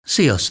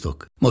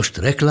Sziasztok! Most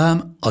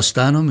reklám,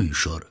 aztán a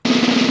műsor.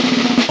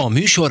 A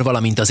műsor,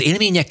 valamint az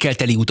élményekkel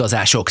teli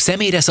utazások,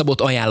 személyre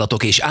szabott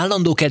ajánlatok és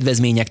állandó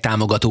kedvezmények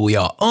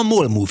támogatója a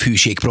MOL Move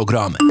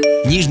hűségprogram.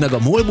 Nyisd meg a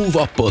MOL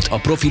Move appot, a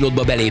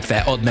profilodba belépve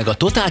add meg a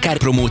Totalkár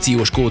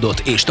promóciós kódot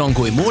és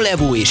tankolj MOL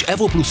Evo és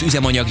Evo Plus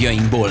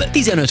üzemanyagjainkból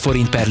 15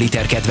 forint per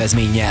liter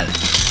kedvezménnyel.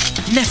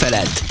 Ne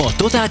feledd, a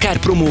Totalkár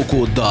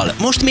promókóddal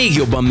most még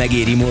jobban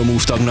megéri MOL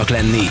Move tagnak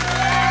lenni.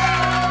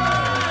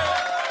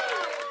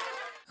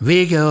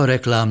 Vége a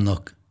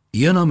reklámnak,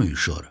 jön a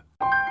műsor.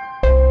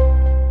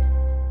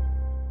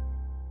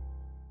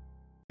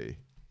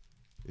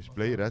 És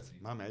playret?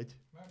 Már megy.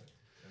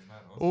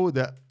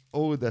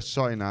 De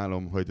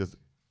sajnálom, hogy az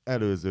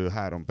előző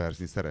 3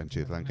 percnyi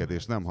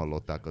szerencsétlenkedést nem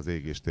hallották az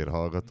égéstér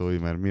hallgatói,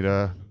 mert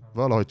mire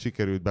valahogy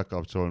sikerült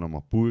bekapcsolnom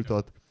a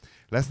pultot.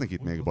 Lesznek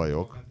itt még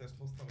bajok,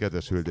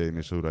 kedves hölgyeim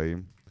és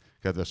uraim,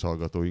 kedves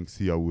hallgatóink,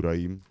 szia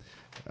uraim.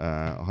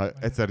 Ha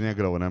egyszer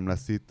Nyegrava nem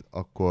lesz itt,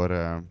 akkor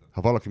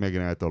ha valaki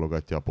megint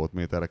eltologatja a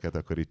potmétereket,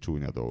 akkor itt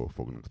csúnya dolgok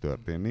fognak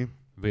történni.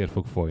 Vér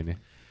fog folyni.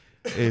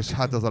 És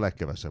hát az a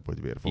legkevesebb,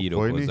 hogy vér fog folyni.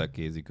 Írok hozzá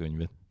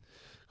kézikönyvet.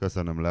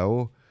 Köszönöm,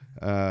 Leo.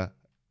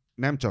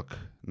 Nem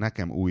csak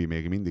nekem új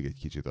még mindig egy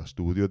kicsit a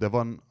stúdió, de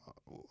van,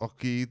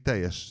 aki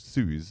teljes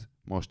szűz,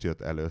 most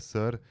jött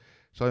először.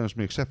 Sajnos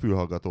még se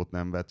fülhallgatót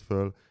nem vett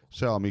föl,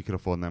 se a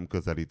mikrofon nem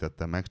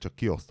közelítette meg, csak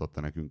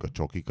kiosztotta nekünk a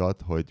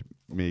csokikat, hogy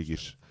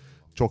mégis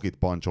csokit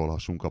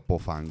pancsolhassunk a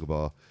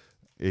pofánkba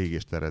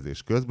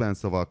égésterezés közben.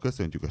 Szóval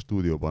köszöntjük a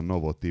stúdióban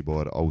Novot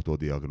Tibor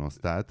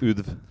autodiagnosztát.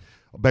 Üdv!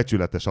 A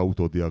becsületes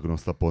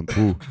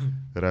autodiagnoszta.hu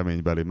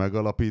reménybeli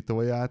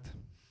megalapítóját.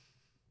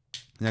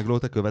 Nyegló,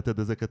 te követed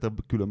ezeket a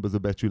különböző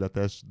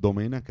becsületes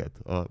doméneket?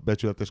 A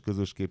becsületes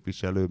közös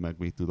képviselő, meg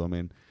mit tudom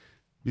én.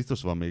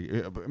 Biztos van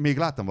még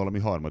láttam valami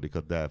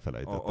harmadikat, de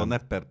elfelejtettem. A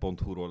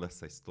nepper.hu-ról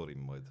lesz egy sztorim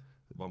majd.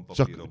 Van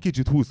papírom. Csak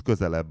kicsit húz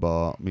közelebb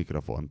a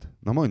mikrofont.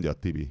 Na mondja,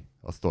 Tibi,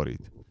 a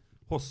sztorit.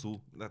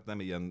 Hosszú, hát nem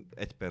ilyen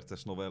 1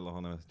 perces novella,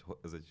 hanem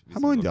ez egy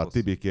Hát mondja, hosszú.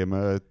 Tibikém.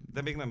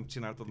 De még nem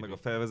csináltad meg a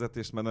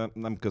felvezetést, mert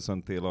nem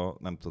köszöntél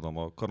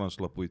a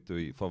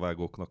karancslapújtői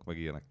favágóknak, meg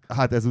ilyenek.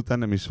 Hát ezután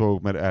nem is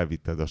fogok, mert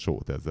elvitted a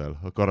sót ezzel,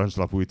 a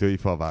karancslapújtői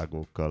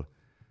favágókkal.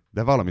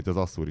 De valamit az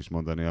asszúr is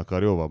mondani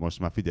akar. Jó van, most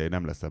már figyelj,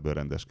 nem lesz ebből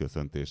rendes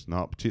köszöntés.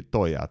 Na,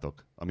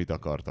 toljátok, amit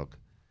akartok.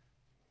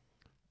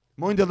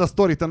 Mondjad a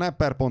sztorit a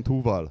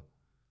nepper.hu-val.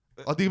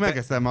 Addig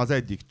megeszem az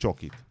egyik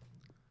csokit.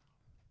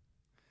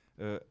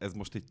 Ez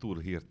most így túl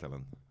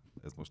hirtelen.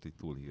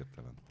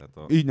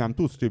 Tehát Így nem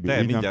tudsz, Tibi?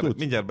 De így nem tudsz?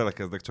 mindjárt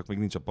belekezdek, csak még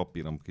nincs a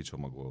papírom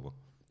kicsomagolva.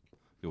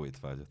 Jó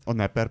étvágyat. A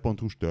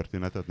nepper.hu-s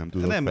történetet nem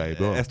tudod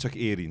fejből? Ez csak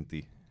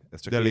érinti.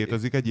 De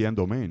létezik egy ilyen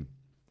domain?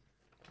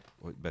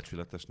 Hogy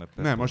becsületes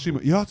nepper. Nem, a sima...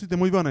 Ja, azt hittem,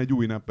 hogy van egy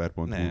új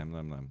nepper.hu.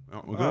 Nem.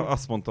 Ja,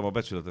 azt mondtam, a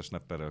becsületes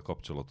nepperrel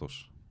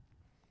kapcsolatos.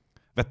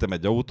 Vettem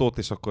egy autót,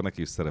 és akkor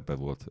neki is szerepe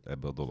volt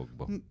ebbe a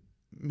dologba.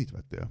 Mit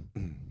vettél?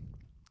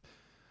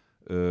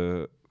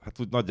 Hát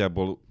úgy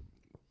nagyjából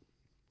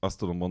azt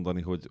tudom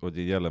mondani, hogy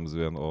én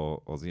jellemzően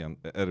az ilyen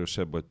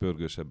erősebb vagy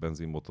pörgősebb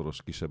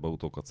benzinmotoros kisebb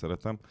autókat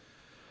szeretem.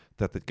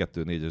 Tehát egy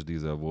 2.4-es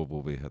dízel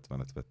Volvo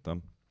V70-et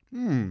vettem.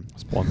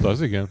 Ez pont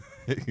az, igen.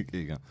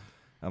 Igen.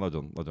 Hát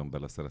nagyon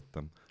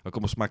beleszerettem.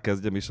 Akkor most már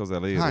kezdjem is az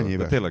elejéről. Hány éves?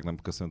 De tényleg nem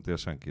köszöntél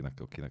senkinek,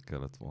 akinek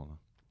kellett volna.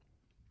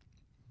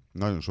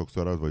 Nagyon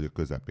sokszor az vagy a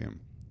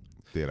közepén.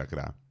 Térek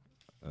rá.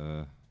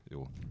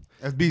 Jó.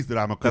 Ez bízd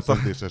rám a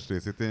köszöntéses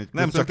részét.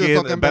 Nem csak én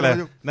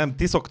nem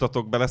ti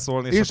szoktatok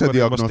beleszólni. Én se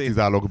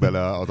diagnosztizálok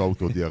bele az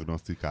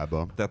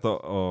autodiagnosztikába. Tehát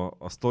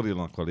a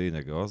sztorinak a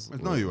lényege az... Ez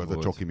nagyon jó ez a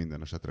csoki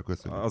minden esetre,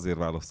 köszönjük. Azért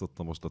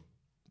választottam most a...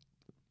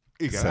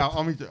 Igen,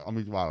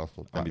 amit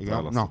választottam.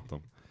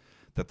 Választottam.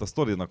 Tehát a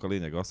sztorinak a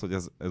lényege az, hogy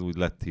ez úgy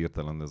lett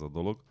hirtelen ez a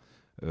dolog.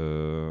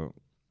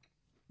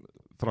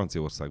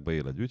 Franciaországban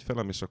él egy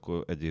ügyfelem, és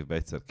akkor egy évben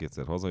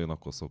egyszer-kétszer hazajön,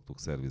 akkor szoktuk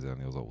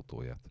szervizelni az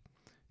autóját.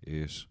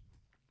 És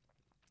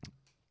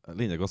a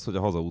lényeg az, hogy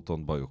a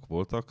hazaúton bajok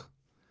voltak,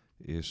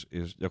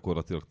 és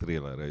gyakorlatilag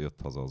trélerrel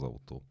jött haza az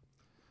autó.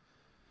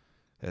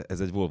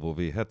 Ez egy Volvo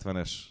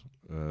V70-es,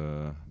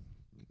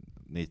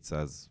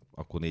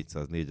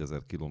 404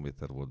 000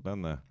 kilométer volt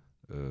benne,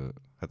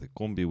 hát egy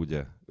kombi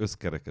ugye,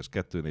 összkerekes,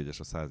 2.4-es,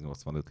 a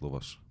 185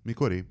 lovas.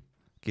 Mikori?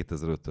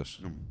 2005-ös.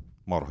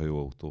 Marha jó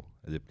autó.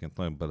 Egyébként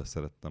nagyon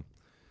beleszerettem.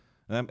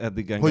 Nem,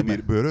 eddig engem...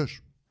 Hogy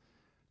bőrös?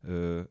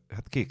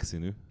 Hát kék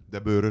színű. De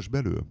bőrös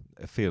belül?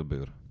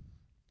 Félbőr.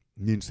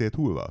 Nincs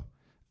széthulva?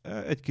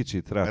 Egy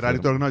kicsit rá. Mert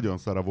állítólag nagyon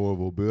szar a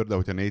Volvo bőr, de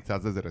hogyha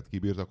 400 000-et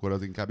kibírt, akkor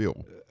az inkább jó.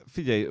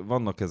 Figyelj,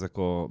 vannak ezek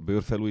a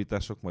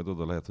bőrfelújítások, majd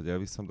oda lehet, hogy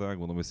elviszem, de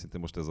megmondom őszintén,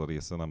 most ez a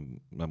része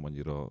nem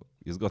annyira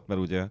izgat, mert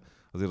ugye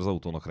azért az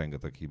autónak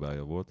rengeteg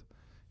hibája volt,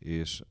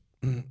 és...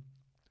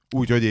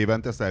 Úgy, hogy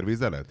évente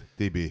szervizeled,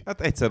 Tibi?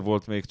 Hát egyszer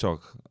volt még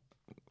csak.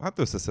 Hát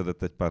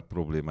összeszedett egy pár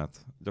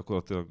problémát.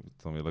 Gyakorlatilag,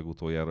 tudom,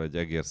 legutoljára egy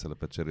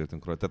egérszelepet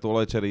cseréltünk rajta. Tehát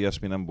olajcseré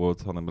ilyesmi nem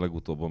volt, hanem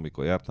legutóbb,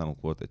 amikor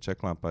jártálunk, volt egy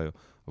csekklámpája,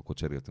 akkor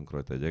cseréltünk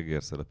rajta egy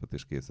egérszelepet,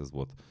 és kész, ez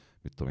volt,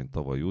 mit tudom én,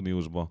 tavaly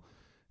júniusban,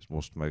 és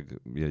most meg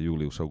ilyen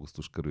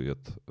július-augusztus körül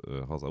jött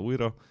haza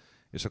újra,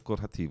 és akkor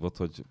hát hívott,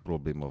 hogy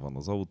probléma van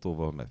az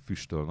autóval, meg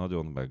füstöl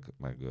nagyon,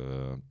 meg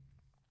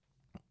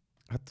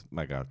hát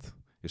megállt,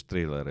 és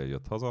trélerrel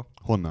jött haza.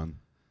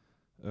 Honnan?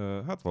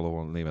 Hát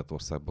valahol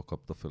Németországba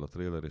kapta fel a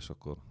tréler, és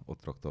akkor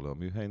ott rakta le a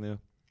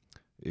műhelynél.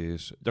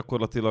 És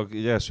gyakorlatilag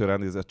így első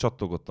ránézésre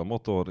csattogott a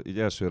motor, így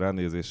első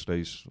ránézésre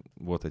is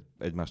volt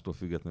egymástól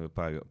függetlenül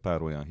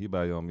pár olyan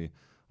hibája,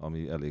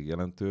 ami elég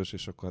jelentős,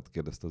 és akkor hát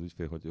kérdezte az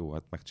ügyfél, hogy jó,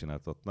 hát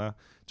megcsináltatná,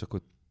 csak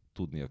hogy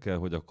tudnia kell,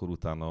 hogy akkor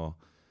utána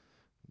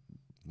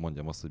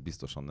mondjam azt, hogy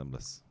biztosan nem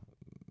lesz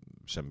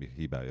semmi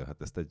hibája.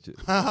 Hát ezt egy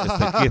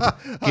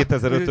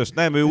 2005-ös,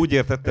 nem, ő úgy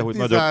értette, hogy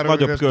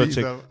nagyobb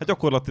költség. Hát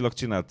gyakorlatilag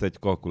csinált egy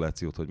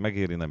kalkulációt, hogy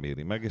megéri, nem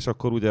éri meg, és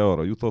akkor ugye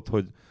arra jutott,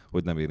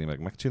 hogy nem éri meg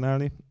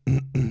megcsinálni.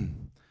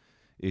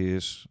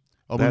 És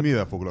Amúgy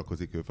mivel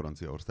foglalkozik ő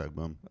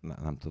Franciaországban?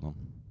 Nem tudom.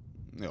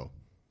 Jó.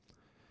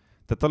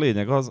 Tehát a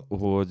lényeg az,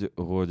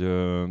 hogy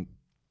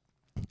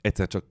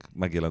egyszer csak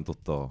megjelent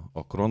ott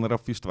a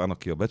Kroneraff István,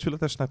 aki a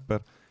becsületes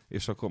nepper,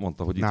 és akkor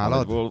mondta, hogy itt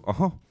nálad? van egy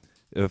Aha.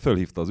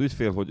 Fölhívta az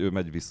ügyfél, hogy ő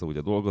megy vissza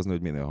ugye dolgozni,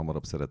 hogy minél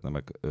hamarabb szeretne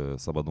meg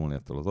szabadulni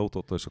ettől az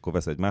autótól, és akkor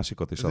vesz egy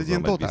másikat, és ez egy azzal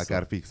ilyen megy vissza.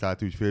 totálkár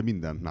fixált ügyfél,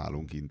 mindent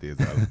nálunk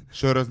intézel.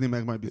 Sörözni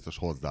meg majd biztos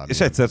hozzá.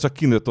 És egyszer csak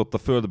kinőtt ott a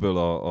földből,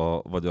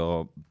 vagy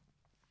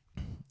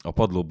a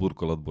padló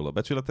burkolatból a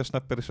becsületes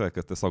nepper, és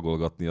elkezdte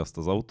szagolgatni azt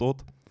az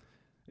autót,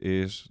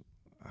 és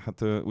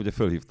hát ugye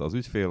fölhívta az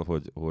ügyfél,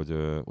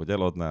 hogy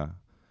eladná,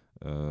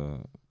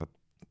 hát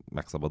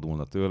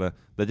megszabadulna tőle.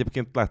 De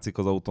egyébként látszik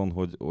az autón,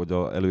 hogy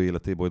a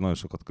előéletében hogy nagyon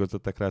sokat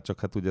költöttek rá, csak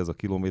hát ugye ez a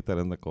kilométer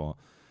ennek a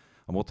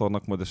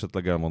motornak, majd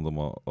esetleg elmondom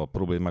a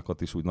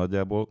problémákat is úgy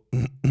nagyjából.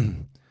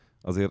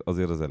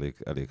 azért az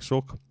elég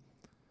sok.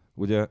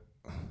 Ugye,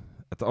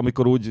 hát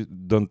amikor úgy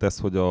döntesz,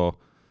 hogy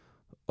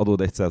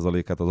adod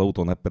 1%-át az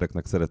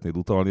autóneppereknek szeretnéd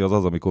utalni,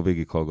 az amikor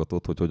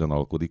végighallgatod, hogy hogyan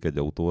alkodik egy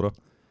autóra.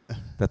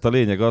 Tehát a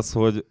lényeg az,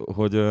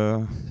 hogy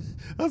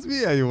Az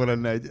milyen jó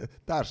lenne, egy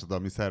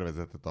társadalmi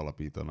szervezetet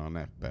alapítana a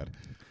nepper.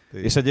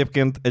 és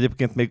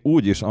egyébként még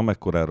úgy is,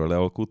 amekkorára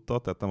lealkutta,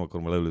 tehát nem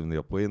akarom lelőni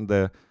a poént,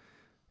 de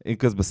én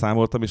közben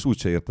számoltam, és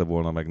úgyse érte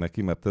volna meg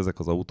neki, mert ezek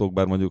az autók,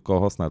 bár mondjuk a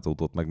használt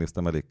autót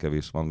megnéztem, elég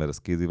kevés van, mert ez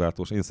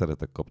kéziváltós. Én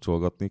szeretek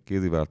kapcsolgatni,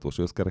 kéziváltós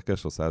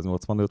összkerekes, a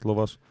 185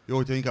 lovas. Jó,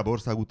 hogyha inkább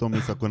országúton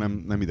mész, akkor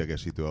nem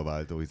idegesítő a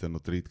váltó, hiszen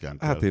ott ritkán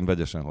kell. Hát én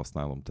vegyesen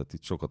használom, tehát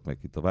itt sokat meg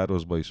itt a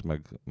városba is,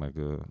 meg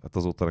hát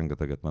azóta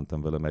rengeteget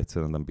mentem vele, mert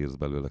egyszerűen nem bírsz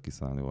belőle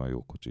kiszállni, olyan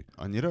jó kocsi.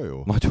 Annyira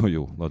jó? Nagyon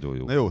jó, nagyon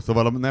jó. Na jó,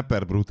 szóval a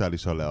nepper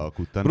brutálisan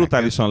lealkutta.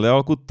 Brutálisan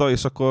lealkutta,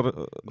 és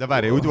akkor... De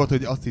várj, úgy volt,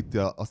 hogy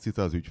azt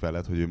hitte az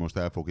ügyfeled, hogy ő most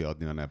el fogja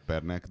adni a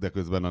neppernek, de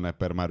közben a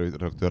nepper már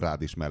rögtön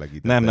rád is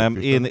melegítette. Nem,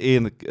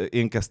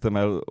 én kezdtem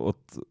el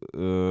ott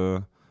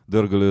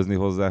dörgölőzni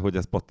hozzá, hogy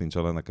ez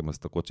pattintsa le nekem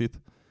ezt a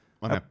kocsit.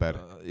 A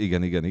nepper.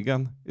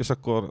 Igen. És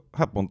akkor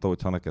hát mondta,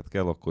 hogy ha neked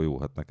kell, akkor jó,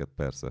 hát neked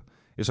persze.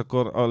 És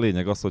akkor a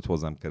lényeg az, hogy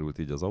hozzám került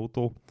így az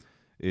autó.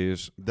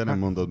 És De nem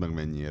mondod meg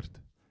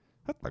mennyiért.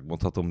 Hát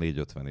megmondhatom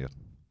 450-ért.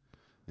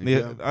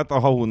 Igen. Hát a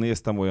Hahun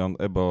néztem olyan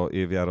ebbe a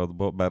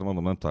évjáratba, bár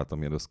mondom, nem találtam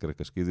ilyen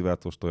összkerekes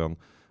kéziváltóst, olyan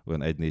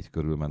 1-4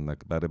 körül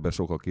mennek, bár ebben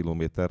sok a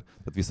kilométer,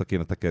 tehát vissza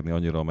kéne tekerni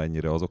annyira,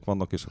 amennyire azok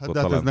vannak, és Hát akkor de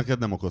hát talán... ez neked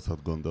nem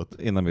okozhat gondot.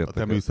 Én nem értek. A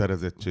te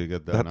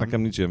műszerezettségeddel, de hát nem?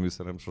 nekem nincs ilyen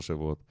műszerem, sose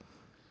volt.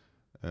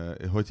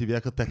 Hogy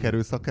hívják a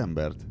tekerő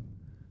szakembert?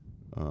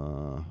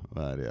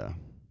 Várjál.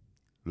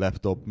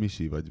 Laptop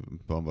Misi, vagy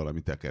van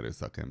valami tekerő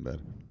szakember?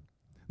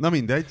 Na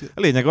mindegy. A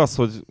lényeg az,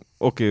 hogy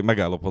oké,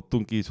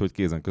 megállapodtunk így, hogy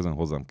kézen közön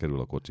hozzám kerül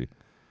a kocsi.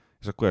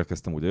 És akkor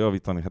elkezdtem ugye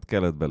javítani, hát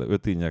kellett bele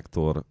 5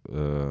 injektor,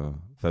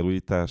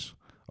 felújítás,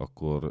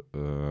 akkor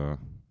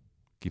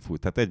kifújt.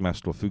 Tehát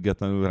egymástól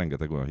függetlenül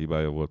rengeteg olyan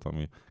hibája volt,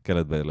 ami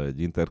kellett bele egy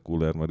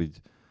intercooler, mert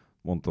így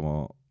mondtam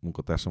a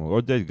munkatársam, hogy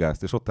adja egy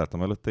gázt, és ott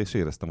álltam előtte, és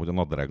éreztem, hogy a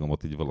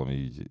nadrágomat így valami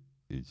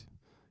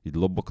így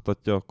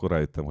lobogtatja, akkor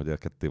rájöttem, hogy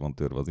ketté van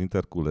törve az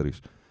intercooler is,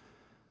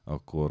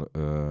 akkor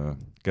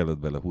kellett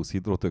bele 20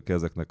 hidrotőke,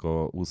 ezeknek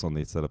a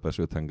 24 szelepes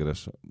 5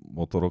 hengeres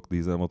motorok,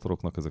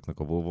 dízelmotoroknak, ezeknek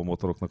a Volvo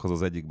motoroknak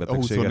az egyik A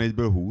betegsége.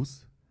 24-ből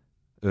 20?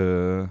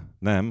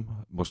 Nem,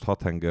 most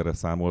 6 hengerre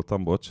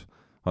számoltam, bocs,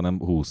 hanem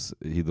 20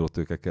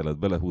 hidrotőke kellett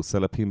bele, 20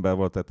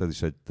 szelephimbával, tehát ez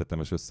is egy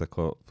tetemes összeg,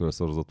 ha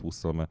felszorozott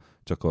 20-szal, mert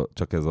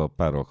csak ez a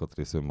pár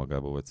alkatrész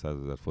önmagában vagy 100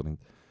 000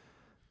 forint.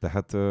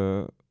 Tehát,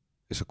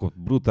 és akkor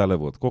brutál le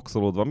volt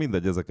kokszolódva,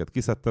 mindegy, ezeket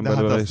kiszedtem De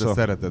belőle. hát azt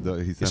szereted,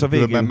 hiszen és a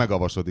végén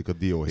megavasodik a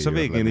dióhéj. És a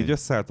végén így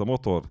összeállt a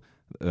motor,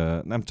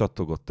 nem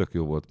csattogott, tök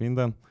jó volt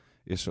minden,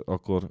 és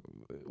akkor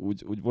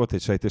úgy volt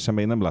egy sejtésem,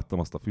 én nem láttam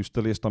azt a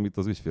füstölést, amit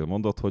az ügyfél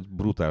mondott, hogy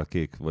brutál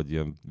kék, vagy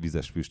ilyen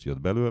vizes füst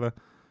jött belőle,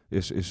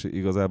 és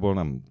igazából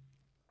nem,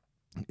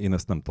 én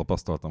ezt nem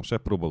tapasztaltam se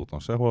próbaúton,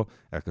 sehol,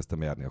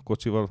 elkezdtem járni a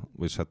kocsival,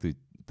 és hát így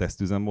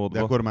tesztüzemmódba.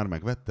 De akkor már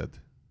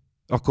megvetted?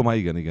 Akkor már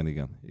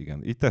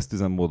igen. Így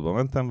tesztüzemmódba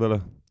mentem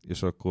vele,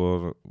 és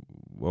akkor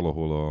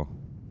valahol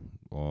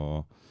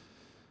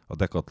a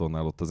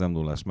Decathlonnál ott az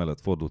M0-ás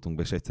mellett fordultunk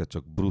be, és egyszer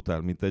csak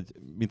brutál,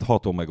 mint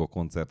 6 Omega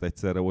koncert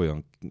egyszerre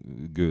olyan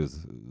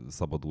gőz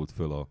szabadult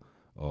föl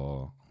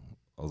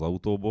az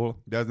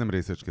autóból. De ez nem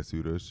részecske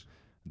szűrős.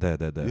 De.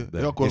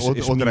 Ja, akkor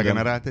ott minden...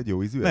 regenerált egy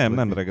jó ízűet?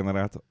 Nem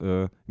regenerált.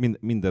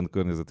 Minden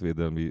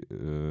környezetvédelmi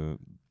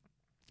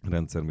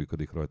rendszer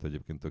működik rajta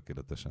egyébként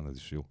tökéletesen, ez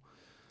is jó.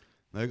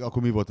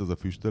 Akkor mi volt az a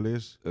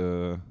füstölés?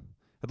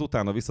 Hát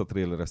utána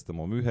visszatrélereztem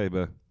a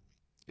műhelybe,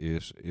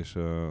 és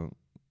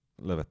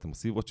levettem a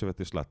szívócsövet,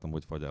 és láttam,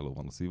 hogy fagyáló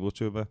van a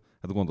szívócsőbe.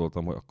 Hát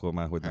gondoltam, hogy akkor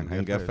már, hogy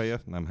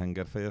nem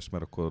hengerfejes,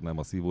 mert akkor nem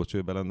a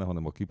szívócsőbe lenne,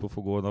 hanem a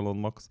kipufogó oldalon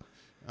max.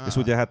 És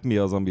ugye hát mi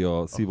az, ami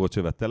a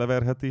szívócsövet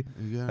televerheti?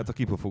 Igen. Hát a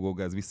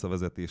kipufogógáz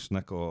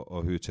visszavezetésnek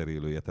a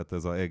hőcserélője, tehát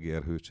ez a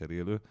EGR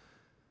hőcserélő.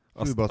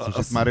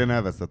 Azt már én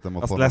elvesztettem a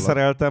Azt fonalat.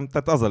 leszereltem,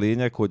 tehát az a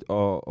lényeg, hogy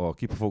a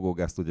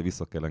kipufogógázt ugye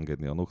vissza kell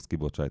engedni a NOx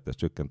kibocsátás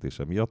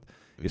csökkentése miatt,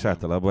 és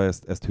általában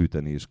ezt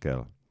hűteni is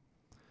kell.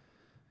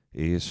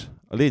 És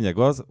a lényeg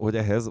az, hogy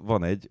ehhez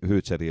van egy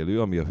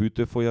hőcserélő, ami a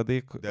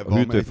hűtőfolyadék. De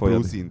van egy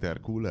plusz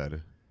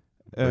intercooler?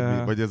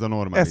 Vagy ez a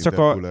normál ez csak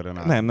intercooleren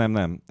áll?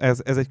 Nem.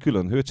 Ez egy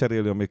külön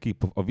hőcserélő, ami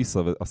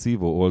a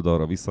szívó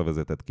oldalra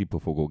visszavezetett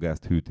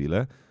kipufogógázt hűti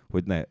le,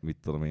 hogy ne, mit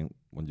tudom én,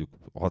 mondjuk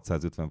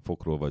 650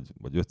 fokról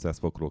vagy 500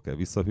 fokról kell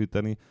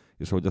visszahűteni,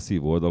 és hogy a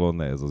szívó oldalon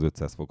ne ez az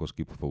 500 fokos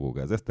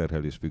kipufogógáz. Ez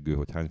terhelés függő,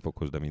 hogy hány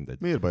fokos, de mindegy.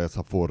 Miért baj az,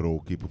 ha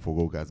forró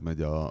kipufogógáz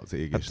megy az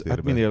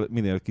égéstérbe? Hát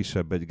minél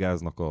kisebb egy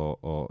gáznak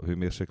a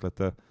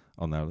hőmérséklete,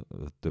 annál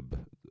több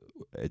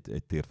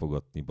egy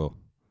térfogatnyiba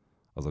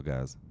az a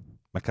gáz.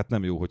 Meg hát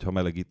nem jó, hogyha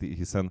melegíti,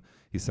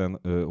 hiszen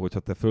hogyha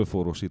te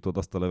fölforrósítod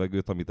azt a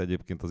levegőt, amit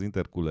egyébként az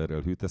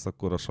intercoolerrel hűtesz,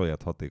 akkor a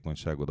saját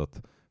hatékonyságodat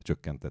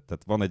csökkented.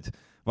 Tehát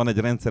van egy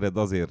rendszered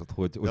azért,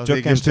 hogy az csökkentse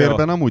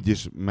égéstérben amúgy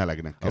is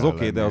melegnek kell az oké,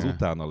 lennie. de az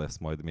utána lesz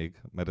majd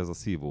még, mert ez a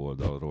szívó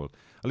oldalról.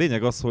 A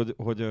lényeg az,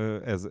 hogy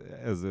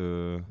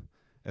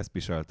ez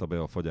pisálta be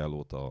a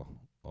fagyálót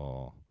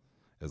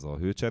ez a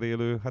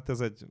hőcserélő. Hát ez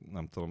egy,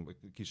 nem tudom,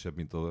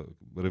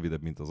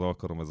 rövidebb, mint az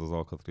alkarom, ez az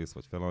alkatrész,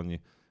 vagy fel annyi,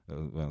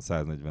 olyan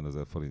 140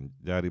 000 forint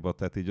gyáriba,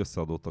 tehát így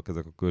összeadódtak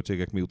ezek a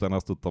költségek, miután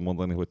azt tudtam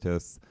mondani, hogyha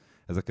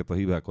ezeket a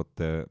hibákat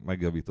te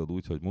megjavítod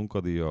úgy, hogy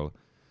munkadíjjal,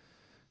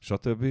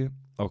 stb.,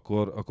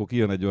 akkor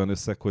kijön egy olyan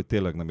összeg, hogy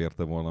tényleg nem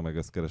érte volna meg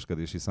ezt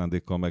kereskedési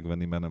szándékkal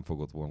megvenni, mert nem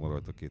fogott volna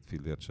rajta 2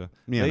 fillért se.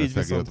 Milyen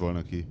összeg jött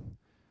volna ki?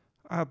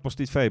 Hát most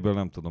így fejből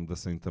nem tudom, de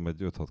szerintem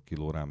egy 5-6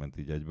 kiló ráment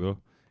így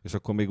egyből. És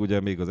akkor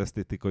még az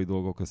esztétikai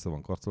dolgok össze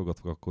van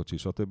karcolgatva, a kocsi,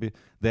 stb.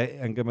 De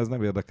engem ez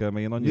nem érdekel,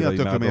 mert én annyira Mi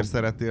a tökömért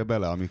szerettél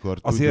bele, amikor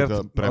azért,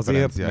 tudjuk a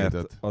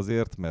preferenciáidat?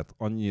 Azért, mert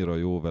annyira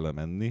jó vele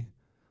menni,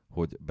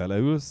 hogy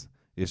beleülsz,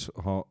 és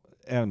ha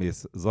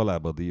elmész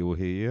Zalába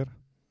dióhéjért,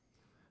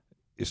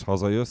 és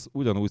hazajössz,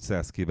 ugyanúgy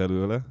szállsz ki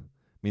belőle,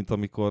 mint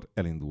amikor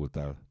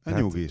elindultál.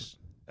 Nyugis.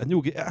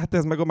 Nyugi, hát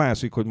ez meg a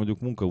másik, hogy mondjuk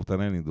munka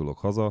után elindulok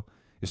haza,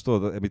 és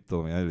tudod, mit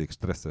tudom, elég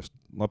stresszes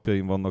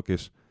napjaim vannak,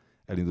 és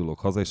elindulok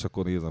haza, és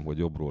akkor nézem, hogy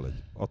jobbról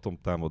egy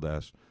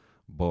atomtámadás,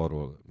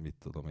 balról, mit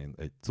tudom én,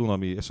 egy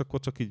cunami, és akkor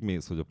csak így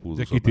mész, hogy a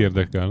pulzus. De kit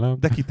érdekel, nem?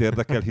 De kit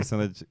érdekel,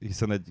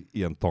 hiszen egy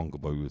ilyen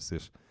tankba ülsz,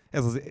 és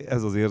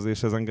ez az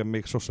érzés, ez engem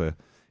még sose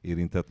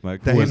érintett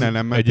meg. Te innen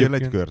nem mentél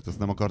egyébként... egy kört? Azt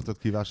nem akartad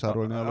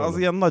kivásárolni alól? Az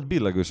ilyen nagy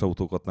billegős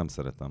autókat nem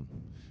szeretem.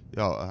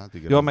 Ja, hát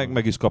igen. Ja,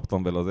 meg is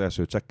kaptam vele az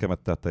első csekkemet,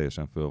 tehát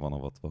teljesen föl van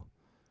avatva.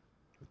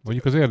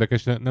 Mondjuk az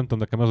érdekes, nem tudom,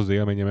 nekem az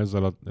élményem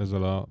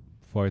ezzel a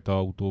fajta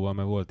autóval,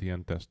 mert volt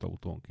ilyen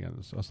tesztautónk,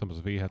 azt hiszem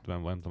az V70,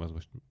 vagy nem tudom, ez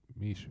most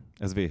mi is?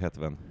 Ez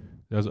V70.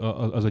 De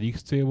az egy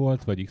XC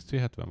volt, vagy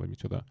XC70, vagy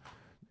micsoda?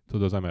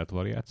 Tudod, az emelt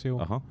variáció.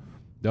 Aha.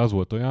 De az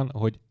volt olyan,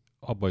 hogy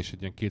abban is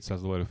egy ilyen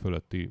 200 lóerő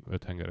fölötti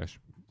 5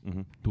 hengeres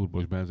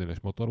turbos benzines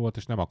motor volt,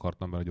 és nem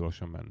akartam vele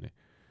gyorsan menni.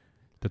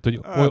 Tehát, hogy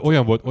hát,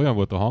 olyan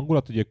volt a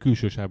hangulat, hogy a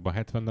külső sávban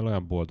 70-nel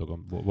olyan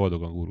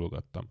boldogan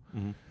gurulgattam.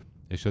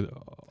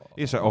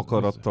 És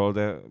akarattal,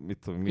 de mit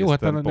tudom, mi jó,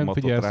 hát nem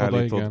figyelsz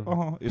oda, igen.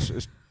 Aha,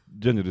 és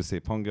gyönyörű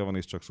szép hangja van,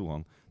 és csak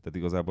suhan. Tehát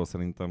igazából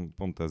szerintem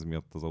pont ez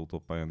miatt az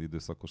autópályán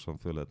időszakosan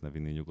föl lehetne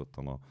vinni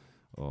nyugodtan a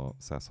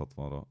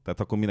 160-ra. Tehát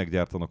akkor minek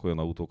gyártanak olyan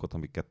autókat,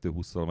 amik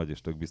 220-szal megy,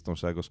 és tök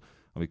biztonságos,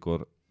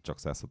 amikor csak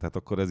 160. Tehát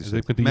akkor ez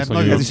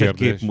is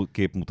egy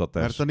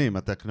képmutatás. Mert a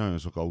németek nagyon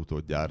sok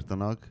autót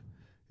gyártanak,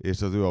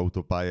 és az ő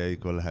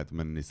autópályáikon lehet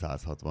menni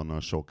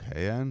 160-nal sok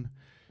helyen,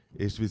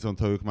 és viszont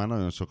ha ők már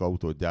nagyon sok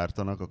autót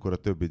gyártanak, akkor a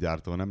többi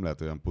gyártó nem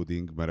lehet olyan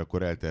puding, mert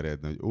akkor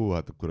elterjedne, hogy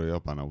hát akkor a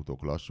japán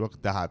autók lassúak,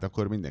 tehát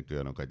akkor mindenki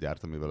olyanokat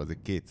gyárt, amivel azért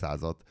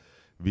 200-at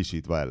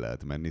visítva el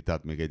lehet menni,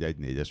 tehát még egy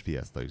 1.4-es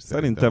Fiesta is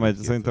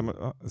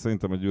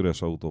Szerintem egy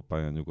üres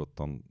autópályán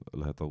nyugodtan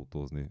lehet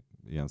autózni,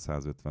 ilyen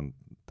 150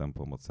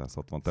 tempomot,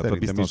 160. Tehát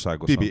szerintem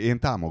biztonságosan. Tibi, én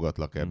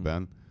támogatlak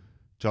ebben,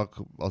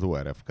 csak az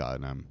ORFK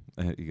nem.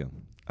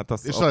 Igen. Hát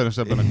és sajnos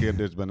ebben a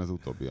kérdésben az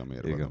utóbbi a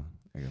mérvadó.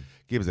 Igen.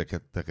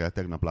 Képzeljétek el,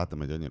 tegnap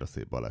láttam egy annyira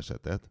szép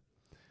balesetet.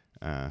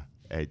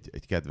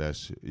 Egy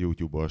kedves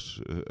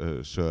YouTube-os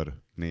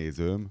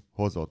sörnézőm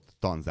hozott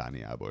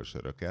Tanzániából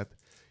söröket,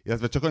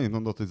 illetve csak annyit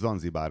mondott, hogy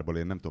Zanzibárból,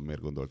 én nem tudom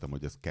miért gondoltam,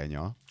 hogy ez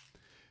Kenya,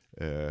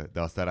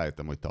 de aztán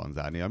rájöttem, hogy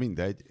Tanzánia,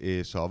 mindegy,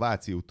 és a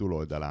Váci út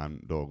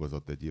túloldalán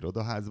dolgozott egy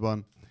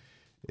irodaházban,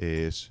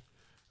 és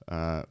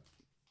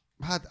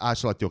hát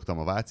áslattyogtam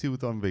a Váci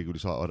úton, végül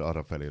is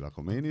arra felé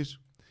lakom én is,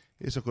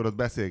 és akkor ott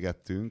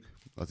beszélgettünk,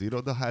 az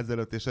irodaház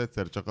előtt, és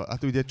egyszer csak,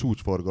 hát ugye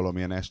csúcsforgalom,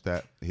 ilyen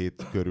este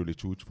 7 körüli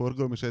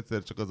csúcsforgalom, és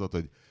egyszer csak az volt,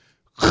 hogy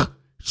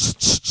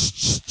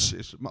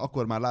és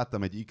akkor már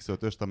láttam egy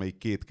X5-öst, amelyik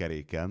 2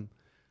 keréken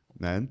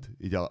ment,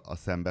 így a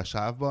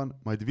szembesávban,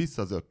 majd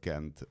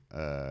visszazökkent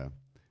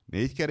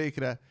 4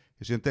 kerékre,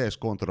 és ilyen teljes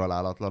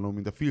kontrollálatlanul,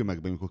 mint a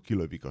filmekben, amikor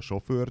kilövik a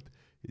sofőrt,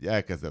 így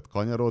elkezdett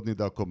kanyarodni,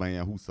 de akkor már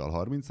ilyen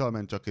 20-30-al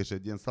ment csak, és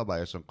egy ilyen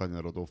szabályosan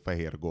kanyarodó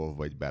fehér Golf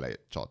vagy bele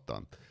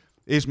csattant.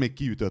 És még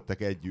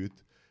kiütöttek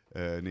együtt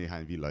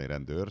néhány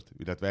villanyrendőrt,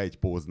 illetve egy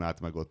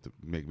póznát, meg ott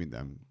még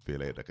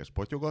mindenféle érdekes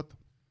potyogott.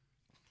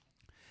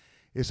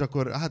 És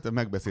akkor hát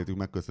megbeszéltük,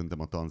 megköszöntem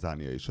a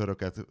tanzániai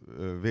söröket,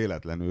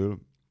 véletlenül,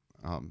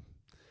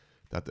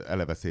 tehát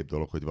eleve szép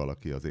dolog, hogy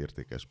valaki az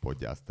értékes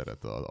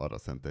podgyászteret arra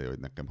szentelje, hogy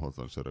nekem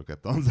hozzon söröket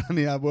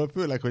Tanzániából,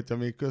 főleg, hogyha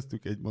még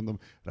köztük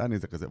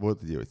ránézek,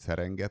 volt egy, hogy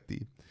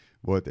Serengeti,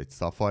 volt egy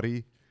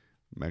Safari,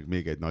 meg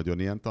még egy nagyon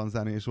ilyen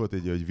tanzániai, és volt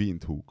egy, hogy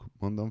Windhoek.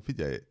 Mondom,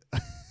 figyelj,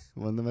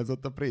 mondom, ez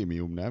ott a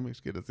prémium, nem?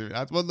 És kérdezi,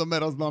 hát mondom,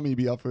 mert az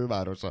Namíbia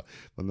fővárosa.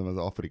 Mondom, ez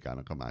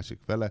Afrikának a másik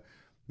fele.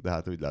 De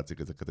hát úgy látszik,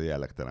 ezeket a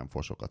jellegtelen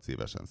fosokat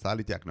szívesen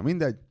szállítják. Na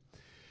mindegy.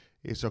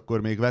 És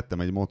akkor még vettem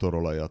egy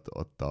motorolajat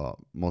ott a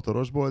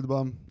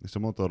motorosboltban, és a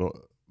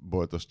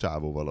motorboltos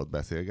csávóval ott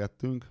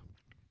beszélgettünk,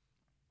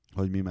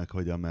 hogy mi meg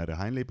hogyan, merre,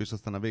 hány lép, és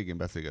aztán a végén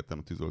beszélgettem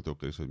a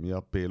tűzoltókkal is, hogy mi a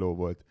péló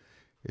volt,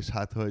 és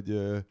hát, hogy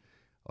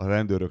a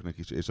rendőröknek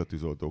is és a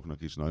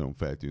tűzoltóknak is nagyon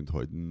feltűnt,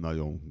 hogy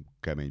nagyon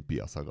kemény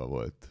piaszaga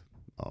volt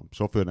a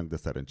sofőrnek, de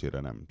szerencsére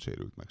nem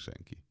sérült meg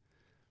senki.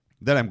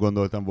 De nem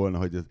gondoltam volna,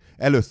 hogy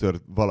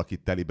először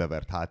valakit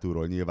telibevert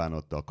hátulról, nyilván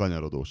ott a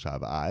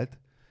kanyarodósáv állt,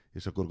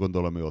 és akkor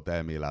gondolom, hogy ott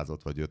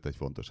elmélázott, vagy jött egy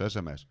fontos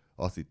SMS,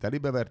 azt itt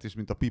telibevert, és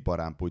mint a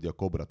piparámpa, ugye a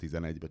Cobra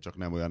 11-be, csak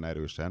nem olyan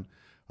erősen,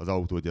 az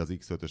autó ugye az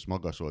X5-ös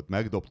magasolt,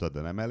 megdobta,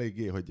 de nem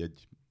eléggé, hogy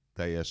egy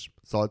teljes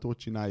szaltót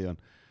csináljon.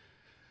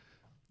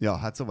 Ja,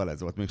 hát szóval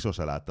ez volt, még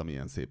sose láttam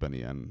ilyen szépen,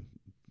 ilyen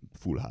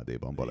Full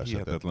HD-ban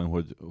balesetet. Hihetetlen,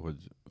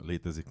 hogy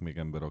létezik még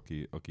ember,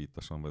 aki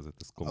ittasan vezet,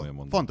 ezt komolyan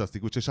mondom.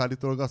 Fantasztikus, és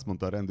állítólag azt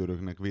mondta a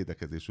rendőröknek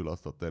védekezésül,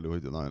 azt adta elő,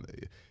 hogy nagyon,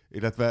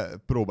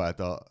 illetve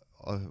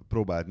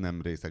próbált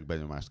nem részek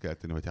benyomást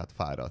kelteni, hogy hát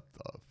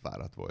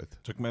fáradt volt.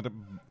 Csak mert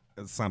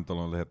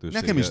számtalan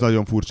lehetőség. Nekem is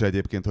nagyon furcsa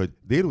egyébként, hogy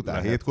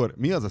délután 7-kor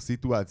mi az a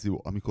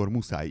szituáció, amikor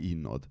muszáj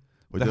innod?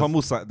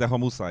 De ha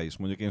muszáj is,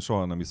 mondjuk én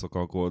soha nem iszok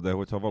alkohol, de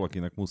hogyha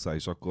valakinek muszáj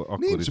is, akkor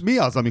nincs, is. Mi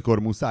az, amikor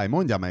muszáj?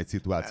 Mondjam meg egy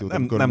szituációt,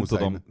 amikor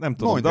muszáj. Nem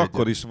tudom, de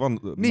akkor is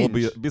van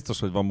biztos,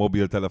 hogy van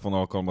mobiltelefon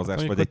alkalmazás,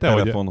 hát, vagy egy te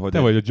telefon, hogy... Te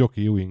vagy a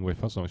Jockey Ewing, vagy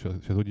faszom, és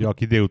tudja,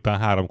 aki délután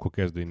 3-kor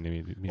kezd inni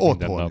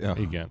minden nap. Ja.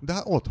 Igen.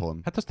 De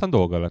otthon. Hát aztán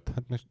dolga lett.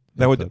 Hát most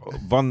de hogy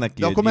van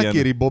neki de egy akkor ilyen...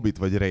 megkéri Bobit,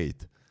 vagy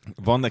Rayt.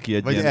 Van neki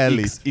egy vagy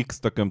ilyen X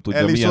tököm tudja,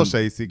 Ellie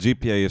milyen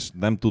GP-je, és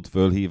nem tud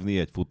fölhívni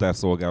egy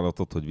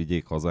futárszolgálatot, hogy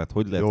vigyék hazát.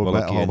 Hogy lehet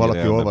valaki ha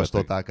valaki olvast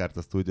Totálkárt,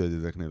 azt tudja, hogy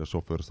ezeknél a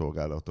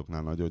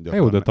sofőrszolgálatoknál nagyon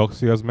gyakran... Jó, de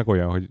taxi az meg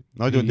olyan, hogy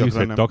nagyon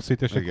gyakran egy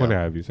taxit, és akkor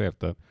elvisz,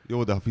 érted?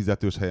 Jó, de ha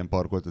fizetős helyen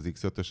parkolt az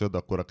X5-ösöd,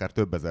 akkor akár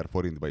több ezer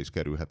forintba is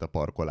kerülhet a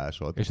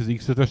parkolásod. És az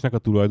X5-ösnek a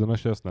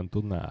tulajdonosa azt nem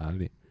tudná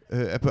állni.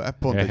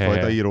 Pont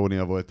egyfajta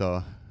irónia volt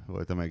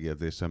a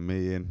megjegyzésem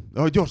mélyén.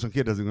 Gyorsan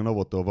kérdezünk a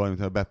Novottól valamit,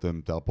 mert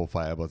betömte a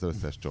pofájába az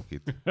összes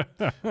csokit.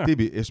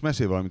 Tibi, és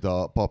mesél valamit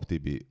a Pap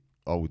Tibi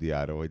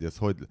Audiáról,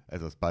 hogy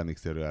ez az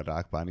pánikszerűen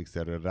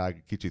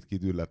rák, kicsit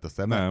kidüllett a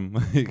szeme. Nem,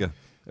 igen.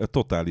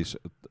 Totális.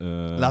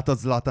 Látod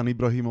Zlatan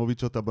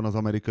Ibrahimovicsot abban az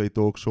amerikai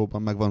talk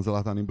show-ban? Megvan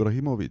Zlatan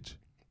Ibrahimovics?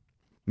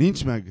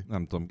 Nincs meg?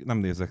 Nem tudom, nem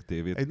nézek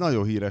tévét. Egy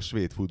nagyon híres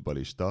svéd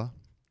futballista,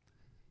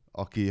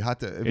 aki hát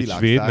világsztár. Egy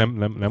svéd,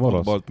 nem orosz?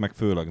 Futballt meg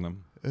főleg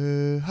nem.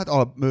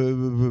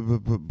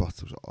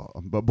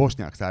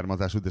 Bosnyák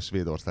származású, de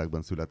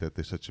Svédországban született,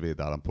 és egy svéd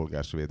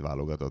állampolgár, svéd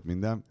válogatott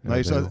minden. Na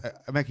és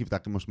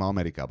meghívták, most már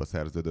Amerikába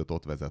szerződött,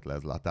 ott vezet le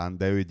Zlatan,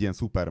 de ő egy ilyen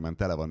Superman,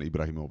 tele van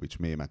Ibrahimovics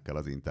mémekkel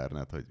az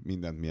internet, hogy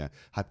mindent milyen.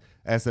 Hát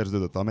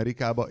elszerződött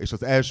Amerikába, és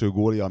az első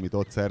gólja, amit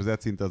ott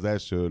szerzett, szinte az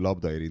első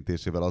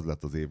labdaérintésével az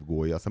lett az év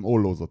gólja. Azt hiszem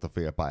ollózott a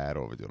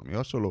félpályáról, vagy valami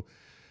hasonló.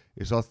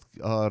 És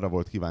arra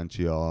volt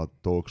kíváncsi a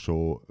talk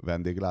show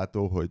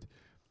vendéglátó, hogy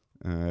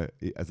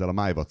ezzel a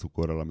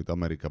májvacukorral, amit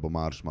Amerikában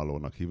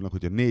marshmallow-nak hívnak,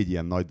 hogyha 4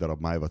 ilyen nagy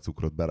darab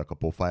májvacukrot berak a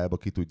pofájába,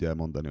 ki tudja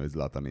mondani, hogy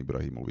Zlatan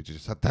Ibrahimovics,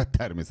 és hát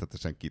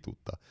természetesen ki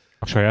tudta.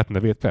 A saját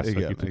nevét persze,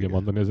 igen, ki tudja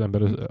mondani az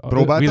ember.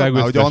 Próbáltad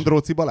már, hogy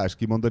Andróci Balázs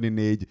kimondani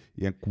 4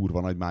 ilyen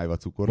kurva nagy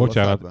májvacukorról?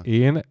 Bocsánat,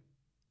 én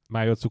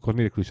májvacukor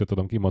nélkül is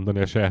tudom kimondani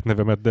a saját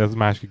nevemet, de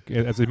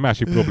ez egy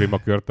másik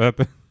problémakör,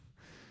 tehát...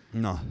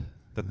 Na.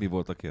 Tehát mi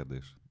volt a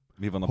kérdés?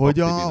 Mi van a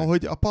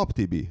hogy a Pap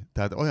Tibi,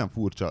 tehát olyan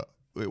furcsa,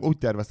 úgy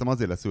terveztem,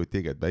 azért lesz, hogy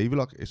téged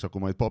beívlak, és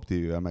akkor majd Pap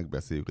TV-vel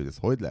megbeszéljük, hogy ez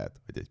hogy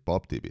lehet, hogy egy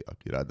Pap TV,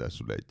 aki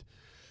ráadásul egy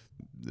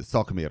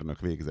szakmérnök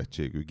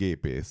végzettségű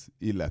gépész,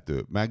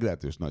 illető,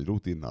 meglehetős nagy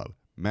rutinnal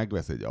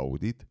megvesz egy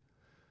Audit,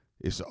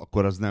 és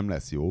akkor az nem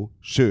lesz jó.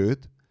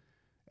 Sőt,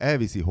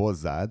 elviszi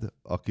hozzád,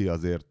 aki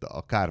azért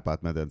a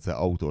Kárpát-medence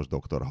autós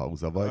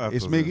doktorhausa vagy, hát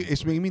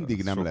és még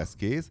mindig nem lesz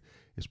kész,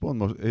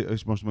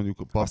 és most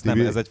mondjuk Pap TV,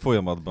 ez egy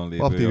folyamatban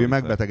lévő. Pap TV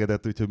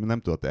megbetegedett, úgyhogy nem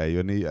tudott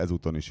eljönni,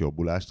 ezúton is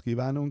jobbulást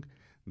kívánunk.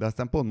 De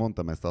aztán pont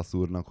mondtam ezt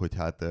Asszúrnak, hogy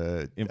hát...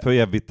 Én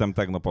följebb vittem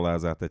tegnap a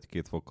lázát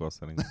 1-2 fokkal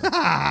szerintem.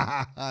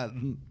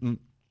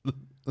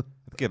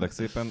 Kérlek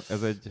szépen,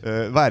 ez egy...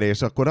 Várj,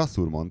 és akkor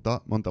Asszúr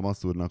mondtam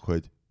Asszúrnak,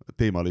 hogy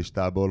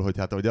témalistából, hogy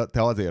hát hogy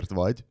te azért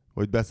vagy,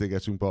 hogy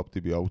beszélgessünk Pap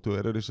Tibi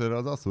autóerről, és erre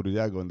az Asszúr úgy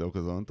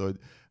elgondolkozott, hogy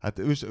hát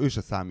ő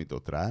se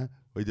számított rá,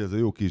 hogy ez a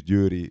jó kis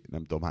győri,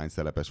 nem tudom hány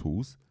szelepes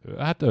 20.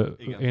 Hát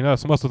én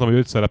azt mondtam, hogy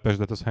 5 szelepes,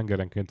 de az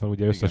hengerenként van,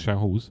 ugye összesen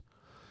 20.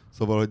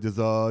 Szóval, hogy ez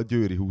a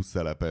győri 20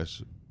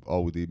 szelepes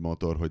Audi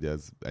motor, hogy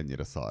ez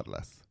ennyire szar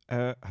lesz.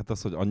 Hát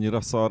az, hogy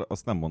annyira szar,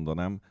 azt nem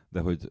mondanám, de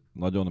hogy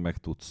nagyon meg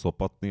tud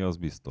szopatni, az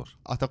biztos.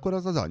 Hát akkor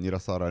az annyira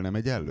szarral nem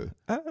megy elő?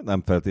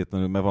 Nem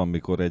feltétlenül, mert van,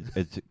 mikor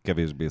egy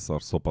kevésbé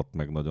szar szopat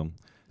meg nagyon.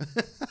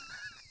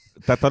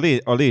 Tehát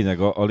a lényeg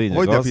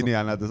hogy az...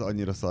 definiálnád az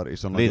annyira szar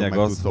és a nagyon lényeg meg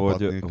az, tud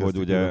szopatni hogy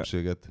ugye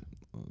különbséget?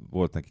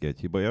 Volt neki egy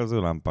hibajelző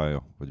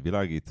lámpája, hogy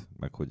világít,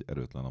 meg hogy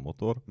erőtlen a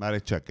motor. Már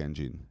egy check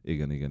engine.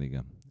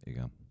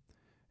 Igen.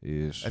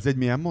 És Ez egy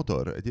milyen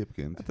motor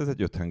egyébként? hát ez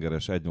egy 5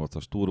 hengeres,